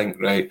just think,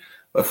 right,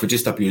 if we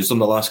just abuse them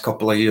the last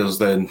couple of years,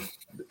 then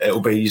it'll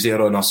be easier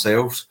on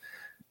ourselves.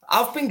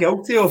 I've been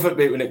guilty of it,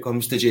 mate, when it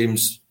comes to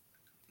James.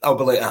 I'll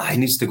be like, he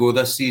needs to go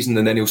this season,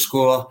 and then he'll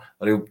score,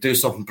 or he'll do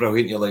something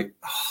brilliant. You're like,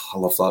 I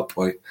love that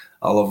boy.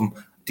 I love him.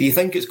 Do you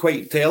think it's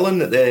quite telling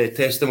that the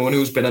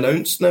testimonial's been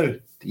announced now? Do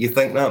you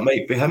think that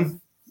might be him?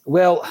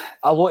 Well,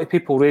 a lot of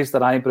people raised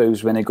their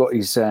eyebrows when he got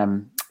his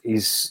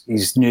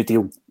new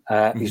deal.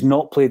 He's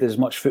not played as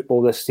much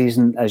football this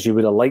season as you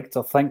would have liked.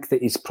 I think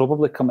that he's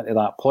probably coming to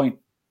that point.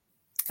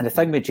 And the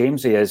thing with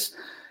Jamesy is,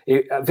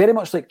 very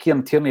much like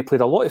Kieran Tierney,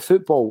 played a lot of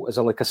football as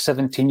a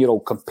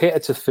 17-year-old,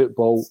 competitive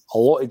football, a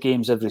lot of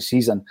games every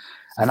season.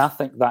 And I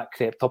think that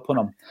crept up on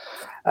him.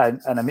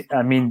 And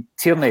I mean,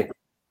 Tierney,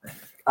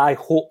 I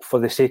hope for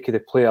the sake of the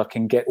player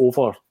can get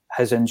over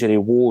his injury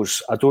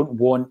woes. I don't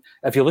want,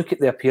 if you look at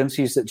the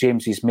appearances that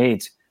Jamesy's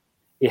made,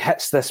 he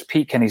hits this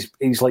peak and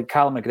he's like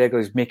Callum McGregor,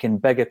 he's making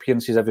big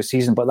appearances every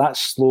season, but that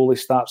slowly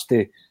starts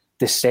to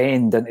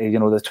descend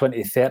into, the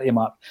 20-30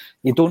 mark.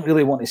 You don't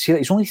really want to see that.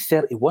 He's only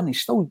 31.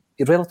 He's still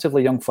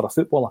relatively young for a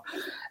footballer.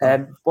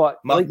 But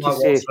like you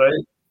say,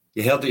 right.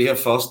 You heard it here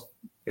first.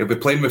 He'll be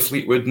playing with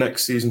Fleetwood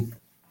next season.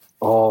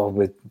 Oh,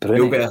 with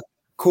Bruni. He'll be a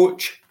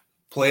coach,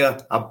 player.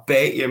 I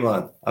bet you,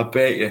 man. I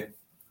bet you.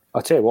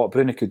 I'll tell you what,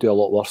 Bruni could do a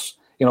lot worse.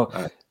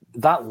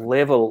 That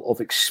level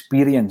of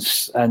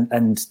experience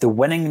and the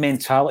winning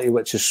mentality,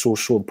 which is so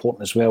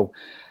important as well.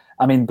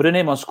 I mean,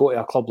 Bruni must go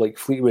to a club like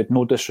Fleetwood,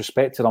 no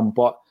disrespect to him,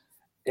 but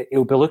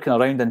he'll be looking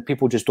around and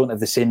people just don't have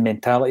the same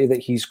mentality that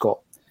he's got.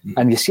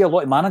 And you see a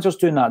lot of managers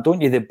doing that, don't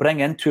you? They bring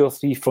in 2 or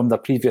 3 from their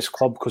previous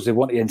club because they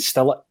want to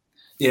instill it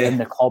in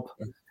the club.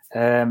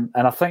 And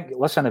I think,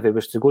 listen, if he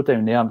was to go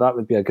down there, that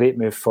would be a great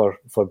move for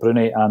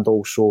Bruni. And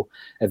also,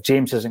 if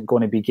James isn't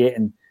going to be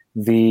getting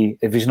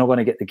if he's not going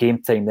to get the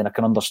game time, then I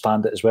can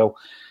understand it as well.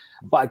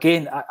 But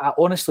again, I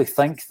honestly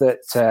think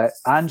that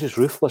Ange is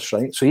ruthless,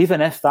 right? So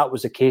even if that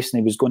was the case and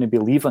he was going to be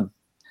leaving,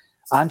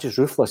 Ange is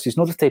ruthless. He's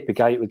not the type of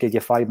guy that would give you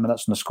 5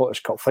 minutes in the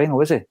Scottish Cup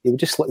final, is he? He would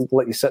just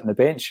let you sit on the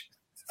bench.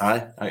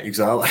 Aye,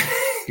 exactly.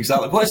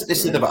 Exactly. What is it they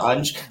said about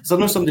Ange? Is there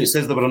no somebody that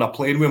says they were on a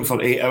plane with him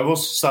for 8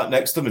 hours, sat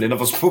next to him, and he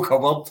never spoke a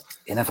word?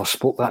 He never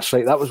spoke, that's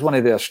right. That was one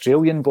of the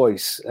Australian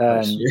boys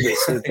that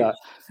said that.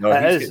 No,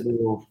 it is.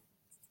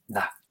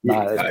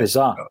 It's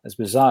bizarre. It's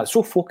bizarre. It's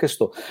so focused,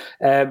 though.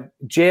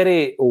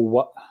 Jerry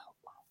O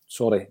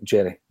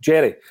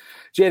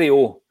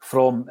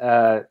from...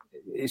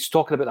 he's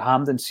talking about the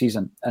Hampden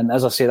season, and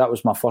as I say, that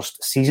was my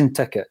first season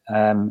ticket,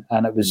 and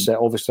it was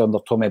obviously under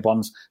Tommy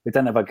Burns. We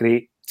didn't have a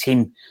great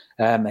team,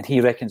 and he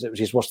reckons it was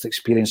his worst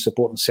experience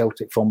supporting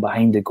Celtic from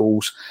behind the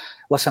goals.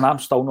 Listen, I'm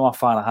still not a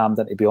fan of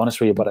Hampden, to be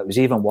honest with you, but it was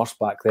even worse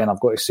back then,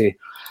 I've got to say.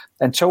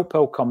 And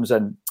Chilpil comes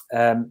in.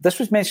 This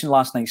was mentioned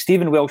last night,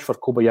 Stephen Welsh for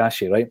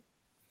Kobayashi, right?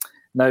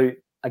 Now,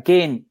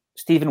 again,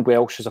 Stephen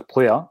Welsh is a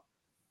player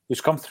who's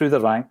come through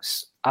the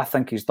ranks. I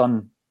think he's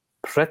done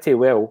pretty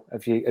well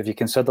if you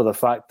consider the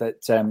fact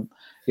that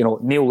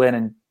Neil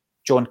Lennon,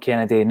 John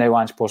Kennedy, now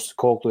Ange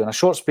Postecoglou, in a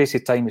short space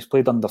of time he's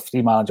played under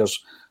 3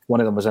 managers. One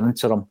of them was an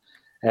interim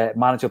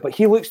manager, but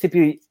he looks to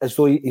be as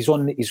though he's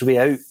on his way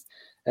out.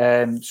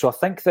 So I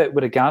think that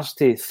with regards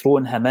to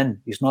throwing him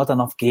in, he's not had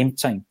enough game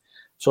time.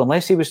 So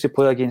unless he was to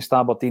play against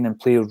Aberdeen and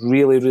play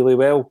really, really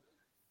well,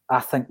 I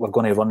think we're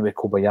going to run with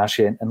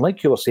Kobayashi. And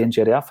like you were saying,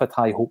 Jerry, I've had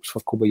high hopes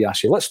for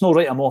Kobayashi. Let's not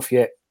write him off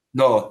yet.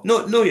 No,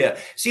 yet.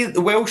 See,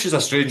 the Welsh is a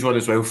strange one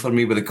as well for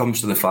me when it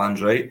comes to the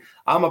fans, right?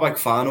 I'm a big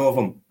fan of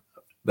him.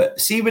 But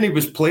see, when he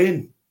was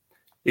playing,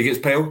 he gets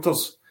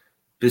pelters.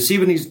 But see,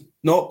 when he's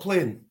not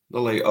playing,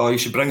 they're like, oh, you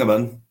should bring him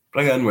in.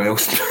 Bring in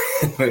Welsh.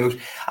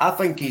 I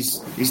think he's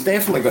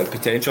definitely got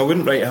potential. I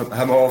wouldn't write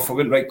him off. I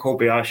wouldn't write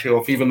Kobayashi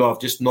off, even though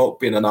I've just not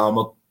been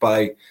enamoured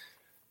by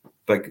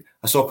big...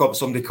 I saw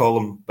somebody call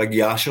him Big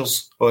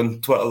Yashers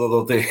on Twitter the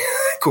other day.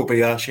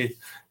 Kobayashi.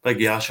 Big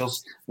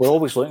Yashers. We're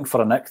always looking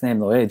for a nickname,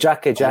 though, eh?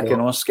 Jackie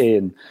Oski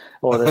and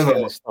all this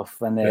kind of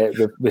stuff. And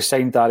we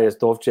signed Darius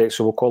Dovcek,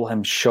 so we'll call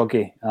him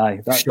Shuggy.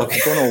 Aye, Shuggy. I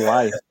don't know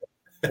why.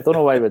 I don't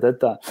know why we did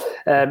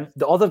that.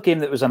 The other game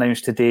that was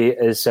announced today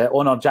is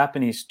on our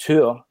Japanese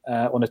tour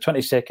on the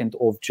 22nd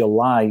of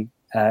July.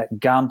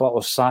 Gamba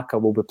Osaka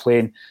will be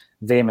playing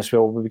them as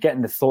well. We'll be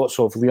getting the thoughts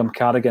of Liam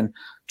Carrigan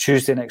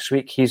Tuesday next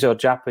week. He's our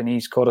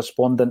Japanese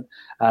correspondent,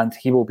 and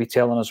he will be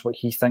telling us what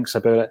he thinks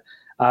about it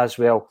as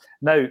well.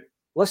 Now,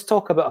 let's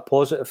talk about a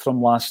positive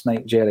from last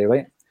night, Jerry,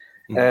 right?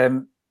 Mm-hmm.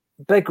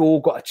 Big O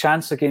got a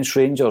chance against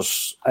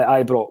Rangers at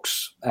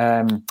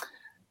Ibrox.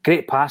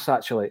 Great pass,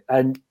 actually.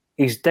 And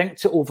he's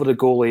dinked it over the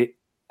goalie,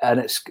 and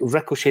it's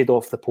ricocheted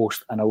off the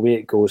post, and away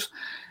it goes.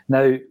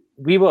 Now,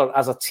 we were,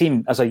 as a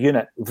team, as a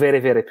unit, very,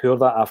 very poor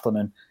that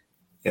afternoon.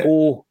 Yeah.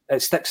 Oh,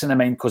 it sticks in the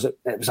mind because it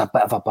was a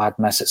bit of a bad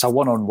miss. It's a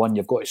one-on-one.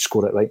 You've got to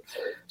score it, right?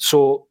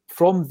 So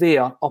from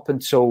there up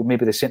until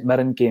maybe the St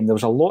Mirren game, there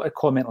was a lot of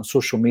comment on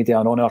social media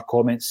and on our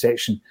comment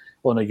section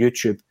on our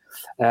YouTube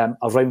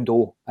around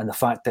O and the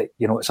fact that,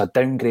 it's a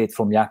downgrade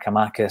from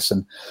Giakoumakis.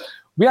 And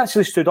we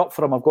actually stood up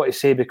for him, I've got to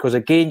say, because,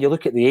 again, you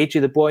look at the age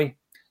of the boy,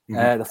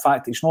 the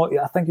fact that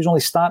I think he's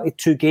only started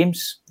 2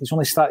 games. He's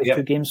only started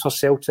 2 games for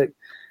Celtic.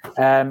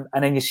 And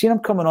then you see him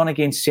coming on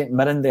against St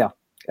Mirren there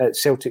at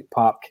Celtic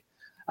Park.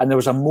 And there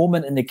was a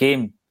moment in the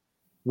game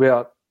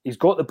where he's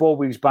got the ball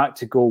with his back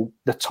to goal.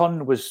 The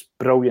turn was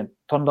brilliant,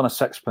 turned on a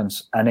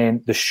sixpence, and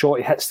then the shot,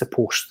 he hits the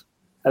post.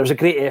 It was a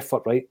great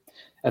effort, right?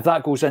 If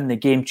that goes in, the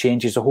game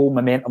changes, the whole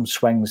momentum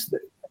swings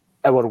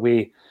our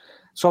way.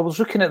 So I was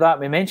looking at that,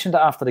 we mentioned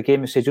it after the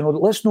game, we said,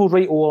 let's not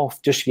write O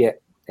off just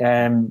yet.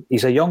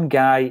 He's a young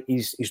guy,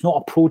 he's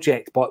not a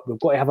project, but we've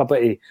got to have a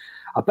bit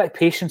of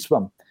patience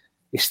with him.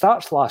 He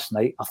starts last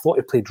night, I thought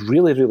he played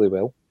really, really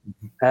well,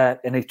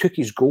 and he took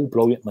his goal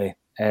brilliantly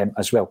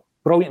as well.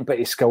 Brilliant bit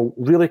of skill,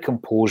 really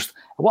composed.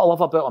 And what I love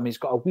about him, he's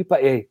got a wee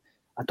bit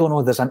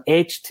of, there's an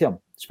edge to him,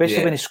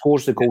 especially when he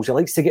scores the goals. He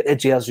likes to get the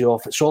jersey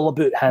off. It's all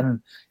about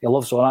him. He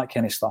loves all that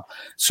kind of stuff.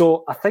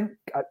 So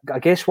I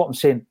guess what I'm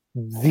saying,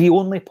 the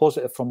only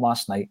positive from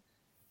last night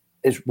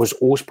was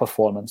O's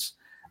performance.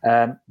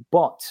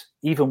 But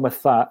even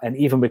with that, and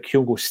even with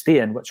Kyogo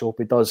staying, which I hope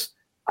he does,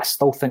 I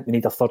still think we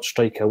need a third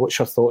striker. What's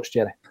your thoughts,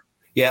 Jerry?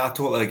 Yeah, I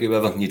totally agree with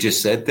everything you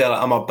just said there.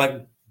 I'm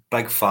a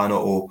big fan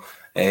of O.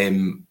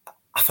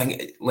 I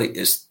think, like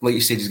you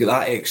said, he's got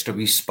that extra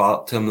wee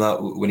spark to him,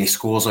 that when he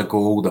scores a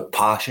goal, the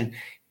passion.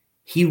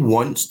 He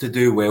wants to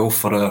do well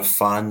for our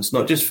fans,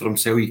 not just for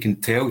himself. You can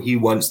tell he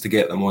wants to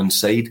get them on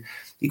side.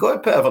 You got to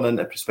put everything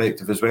into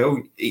perspective as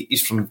well.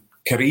 He's from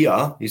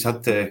Korea. He's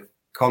had to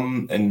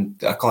come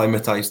and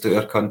acclimatise to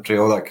our country,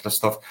 all that kind of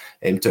stuff,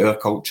 to our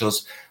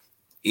cultures.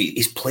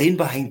 He's playing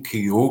behind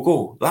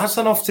Kyogo. That's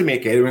enough to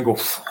make everyone go,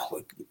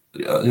 look.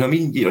 You know what I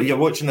mean? You're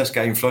watching this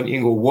guy in front of you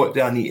and go, what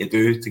do I need to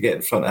do to get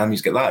in front of him?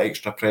 He's got that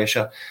extra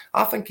pressure.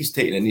 I think he's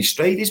taken it in his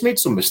stride. He's made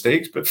some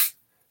mistakes, but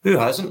who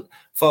hasn't?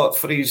 For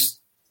his,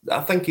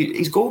 I think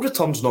his goal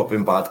return's not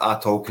been bad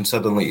at all,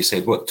 considering, like you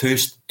said, what, two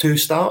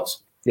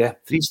starts? Yeah.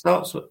 3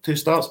 starts? 2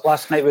 starts?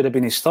 Last night would have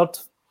been his third.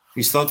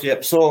 His third,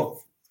 yep.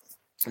 So,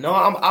 no,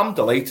 I'm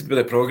delighted with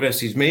the progress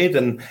he's made,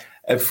 and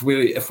if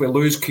we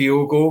lose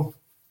Kyogo,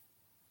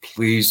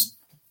 please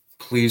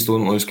please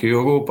don't lose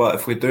Kyogo. But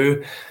if we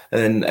do,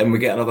 and we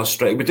get another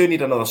striker, we do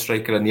need another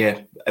striker. And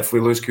yeah, if we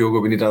lose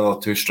Kyogo, we need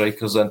another 2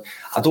 strikers. And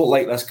I don't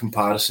like this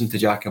comparison to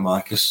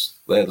Giakoumakis.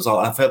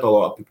 I've heard a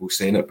lot of people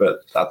saying it, but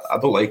I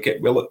don't like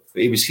it. Well,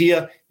 he was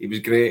here, he was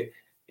great.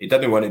 He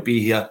didn't want to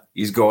be here.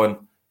 He's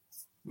gone.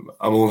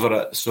 I'm over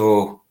it.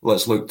 So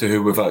let's look to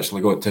who we've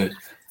actually got to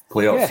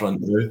play up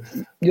front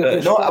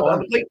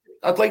now.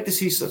 I'd like to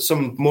see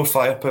some more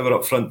firepower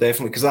up front,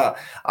 definitely, because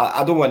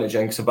I don't want to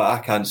jinx it, but I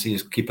can't see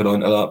us keeping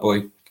on to that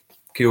boy.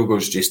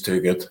 Kyogo's just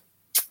too good.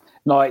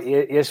 No, he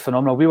is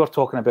phenomenal. We were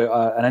talking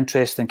about an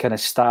interesting kind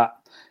of stat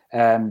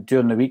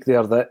during the week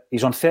there, that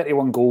he's on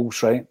 31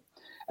 goals, right?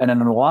 And in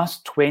the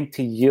last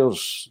 20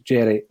 years,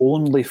 Jerry,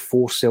 only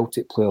 4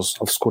 Celtic players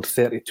have scored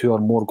 32 or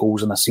more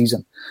goals in a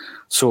season.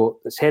 So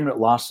it's Henrik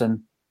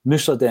Larsson,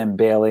 Moussa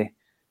Dembele,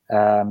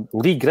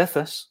 Lee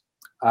Griffiths,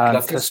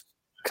 and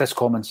Chris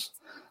Commons.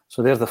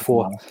 So they're the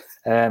 4.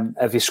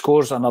 If he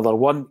scores another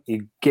one,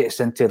 he gets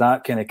into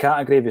that kind of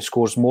category. If he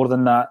scores more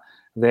than that,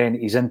 then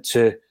he's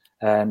into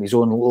his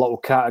own little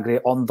category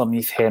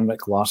underneath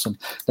Henrik Larsson.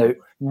 Now,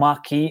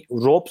 Marquis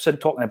Robson,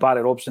 talking to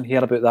Barry Robson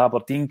here about the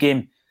Aberdeen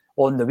game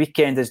on the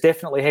weekend, is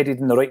definitely headed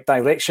in the right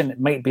direction. It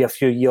might be a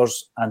few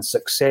years and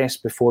success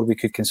before we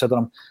could consider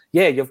him.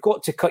 Yeah, you've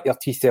got to cut your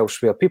teeth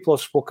elsewhere. People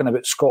have spoken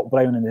about Scott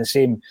Brown in the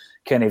same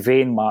kind of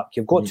vein, Mark.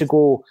 You've got to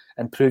go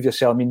and prove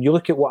yourself. I mean, you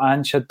look at what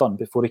Ange had done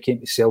before he came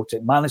to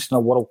Celtic, managed in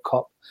a World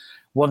Cup,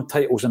 won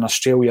titles in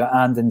Australia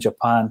and in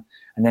Japan,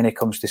 and then he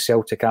comes to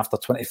Celtic after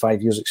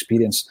 25 years'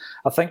 experience.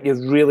 I think you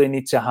really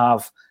need to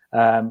have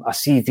a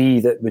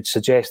CV that would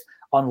suggest,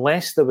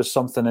 unless there was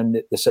something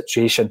in the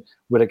situation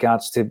with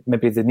regards to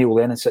maybe the Neil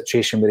Lennon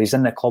situation where he's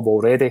in the club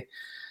already,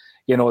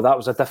 you know, that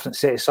was a different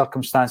set of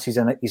circumstances,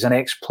 and he's an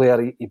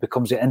ex-player, he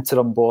becomes the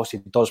interim boss, he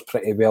does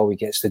pretty well, he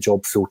gets the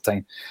job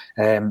full-time.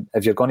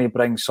 If you're going to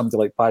bring somebody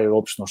like Barry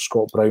Robson or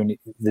Scott Brown,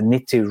 they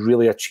need to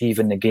really achieve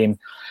in the game.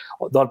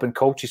 Urban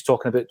Culture's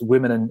talking about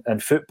women in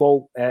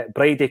football.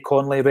 Bridie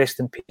Conley, rest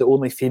in peace, the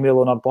only female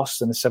on our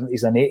bus in the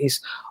 70s and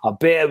 80s. I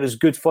bet it was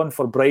good fun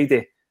for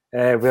Bridie.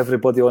 With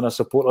everybody on our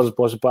supporters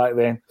bus back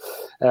then.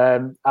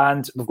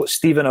 And we've got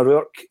Stephen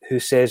O'Rourke,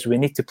 who says we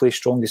need to play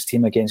strongest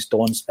team against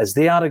Dons, as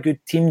they are a good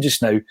team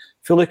just now,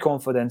 full of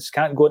confidence,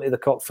 can't go into the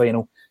cup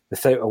final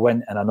without a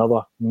win and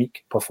another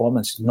meek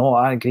performance. No,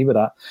 I agree with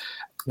that.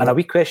 And a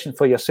wee question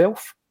for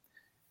yourself.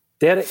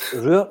 Derek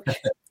O'Rourke,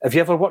 have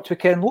you ever worked with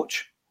Ken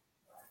Loach?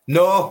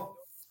 No.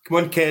 Come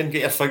on, Ken,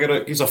 get your figure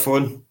out. He's a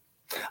phone.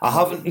 I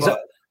haven't,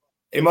 but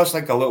he must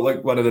think I look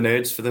like one of the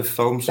Neds for the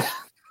films.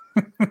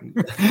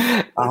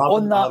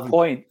 On that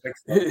point,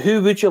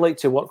 who would you like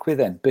to work with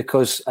then?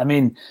 Because, I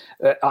mean...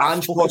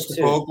 Ange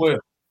Postecoglou.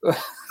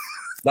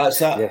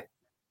 That's it. Yeah.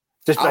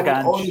 Just big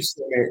Ange.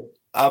 Honestly,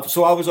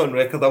 so I was on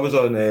record. I was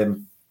on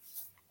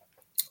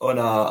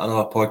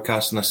another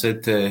podcast, and I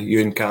said to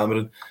Ewan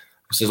Cameron,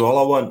 I says, all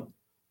I want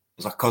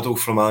is a cuddle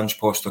from Ange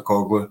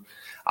Postecoglou.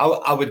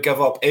 I would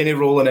give up any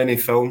role in any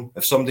film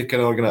if somebody can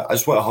organise. I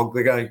just want to hug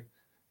the guy.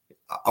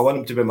 I want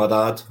him to be my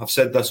dad. I've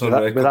said this on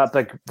record.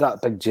 With that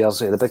big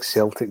jersey, the big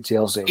Celtic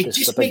jersey. It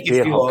just make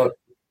you feel like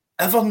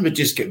everything would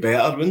just get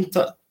better, wouldn't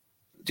it?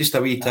 Just a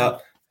wee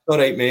tap. All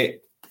right,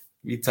 mate.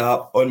 Wee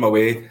tap, on my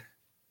way.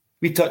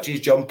 Wee touch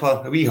his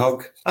jumper, a wee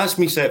hug. That's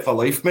me set for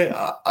life, mate.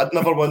 I'd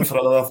never want for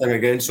another thing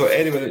again. So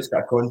anyone that's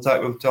got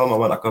contact with him, tell him I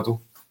want a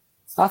cuddle.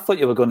 I thought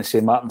you were going to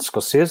say Martin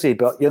Scorsese,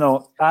 but, you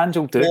know, Ange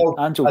will do it.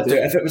 Ange will do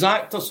it. If it was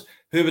actors,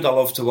 who would I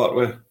love to work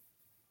with?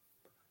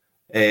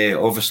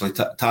 Obviously,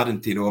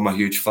 Tarantino, I'm a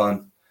huge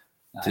fan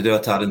to do a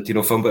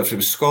Tarantino film. But if it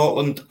was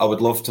Scotland, I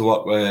would love to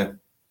work with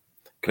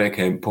Greg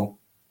Hempel.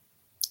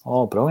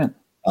 Oh, brilliant.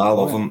 I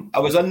love him. I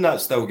was in that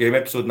Still Game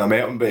episode and I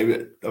met him, but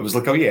it was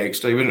like a wee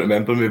extra. He wouldn't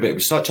remember me, but he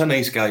was such a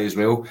nice guy as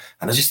well.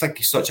 And I just think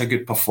he's such a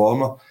good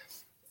performer.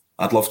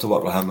 I'd love to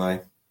work with him,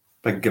 aye.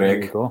 Big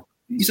Greg.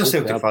 He's a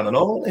Celtic fan and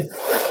all, isn't he?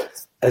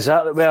 Is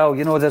that, well,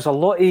 you know, there's a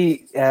lot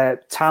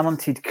of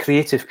talented,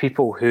 creative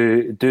people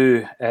who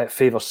do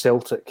favour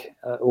Celtic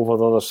over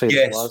the other side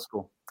of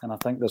Glasgow. And I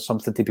think there's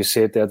something to be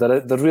said there.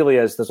 There really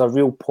is. There's a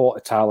real pot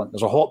of talent.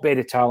 There's a hotbed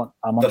of talent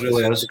amongst the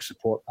Celtic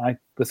support. Aye,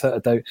 without a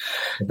doubt.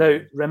 Now,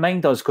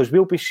 remind us, because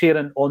we'll be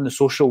sharing on the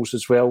socials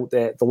as well,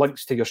 the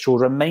links to your show.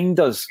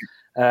 Remind us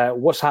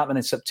what's happening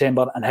in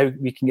September and how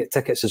we can get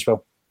tickets as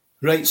well.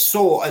 Right,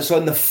 so it's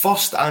on the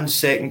 1st and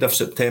 2nd of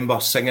September,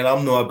 singing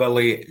I'm No a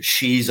Billy,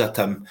 She's a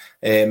Tim.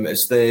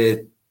 It's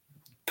the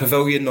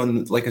pavilion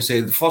on, like I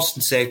said, the 1st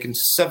and 2nd,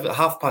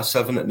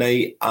 7:30 at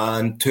night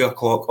and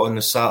 2:00 on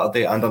the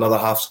Saturday, and another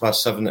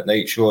 7:30 at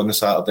night show on the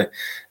Saturday.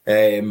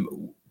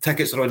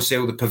 Tickets are on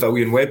sale at the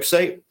pavilion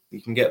website.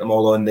 You can get them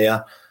all on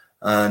there.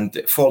 And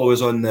follow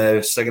us on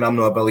the Singing I'm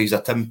No a Billy's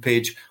a Tim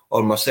page,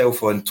 or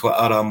myself on Twitter,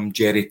 I'm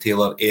Jerry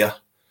Taylor Air.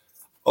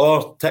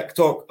 Or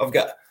TikTok,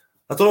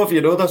 I don't know if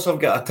you know this, I've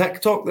got a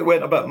TikTok that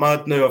went a bit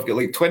mad now. I've got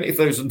like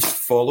 20,000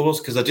 followers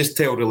because I just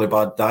tell really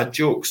bad dad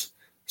jokes.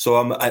 So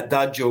I'm at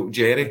Dad Joke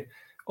Jerry.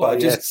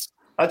 But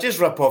I just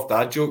rip off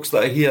dad jokes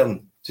that I hear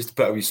and just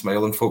put a wee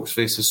smile on folks'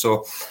 faces.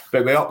 So,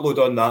 but we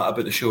upload on that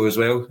about the show as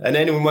well. And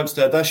anyone wants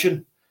to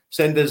audition,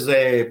 send us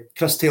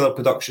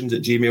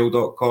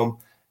christaylorproductions@gmail.com.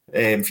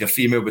 If you're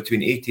female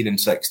between 18 and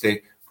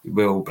 60,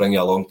 we'll bring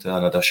you along to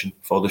an audition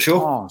for the show.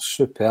 Oh,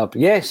 superb.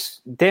 Yes,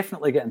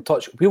 definitely get in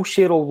touch. We'll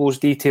share all those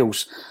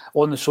details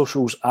on the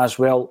socials as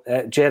well.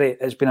 Jerry,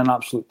 it's been an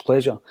absolute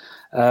pleasure.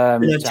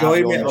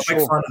 Enjoy, mate. I'm a big fan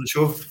of the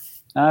show.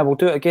 We'll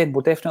do it again.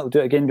 We'll definitely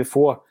do it again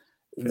before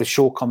the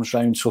show comes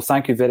round. So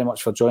thank you very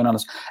much for joining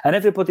us. And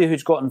everybody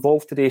who's got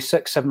involved today,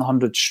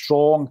 600-700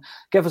 strong,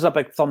 give us a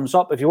big thumbs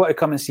up. If you want to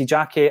come and see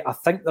Jackie, I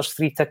think there's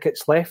 3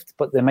 tickets left,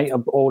 but they might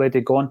have already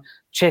gone.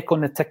 Check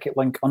on the ticket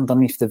link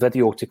underneath the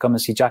video to come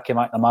and see Jackie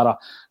McNamara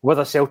with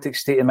a Celtic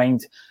state of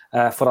mind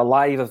for a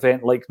live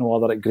event like no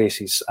other at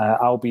Gracie's.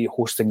 I'll be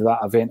hosting that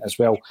event as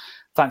well.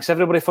 Thanks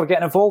everybody for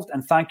getting involved,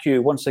 and thank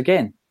you once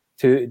again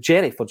to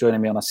Jerry for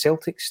joining me on a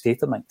Celtic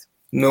state of mind.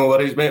 No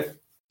worries, mate.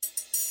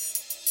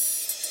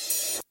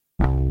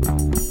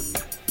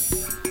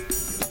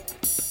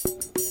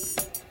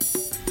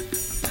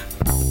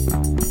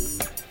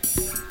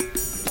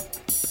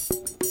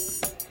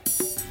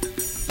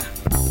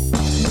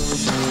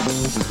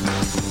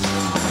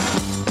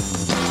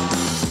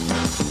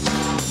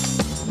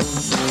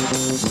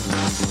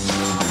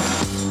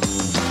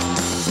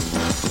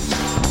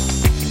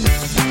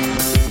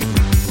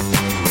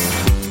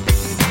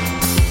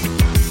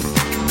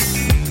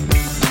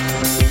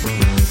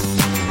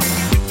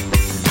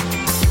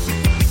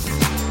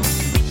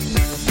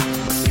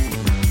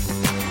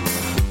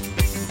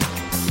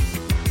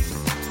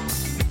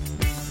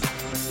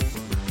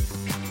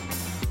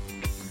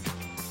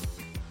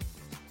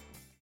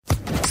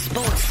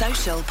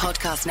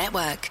 Podcast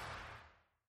Network.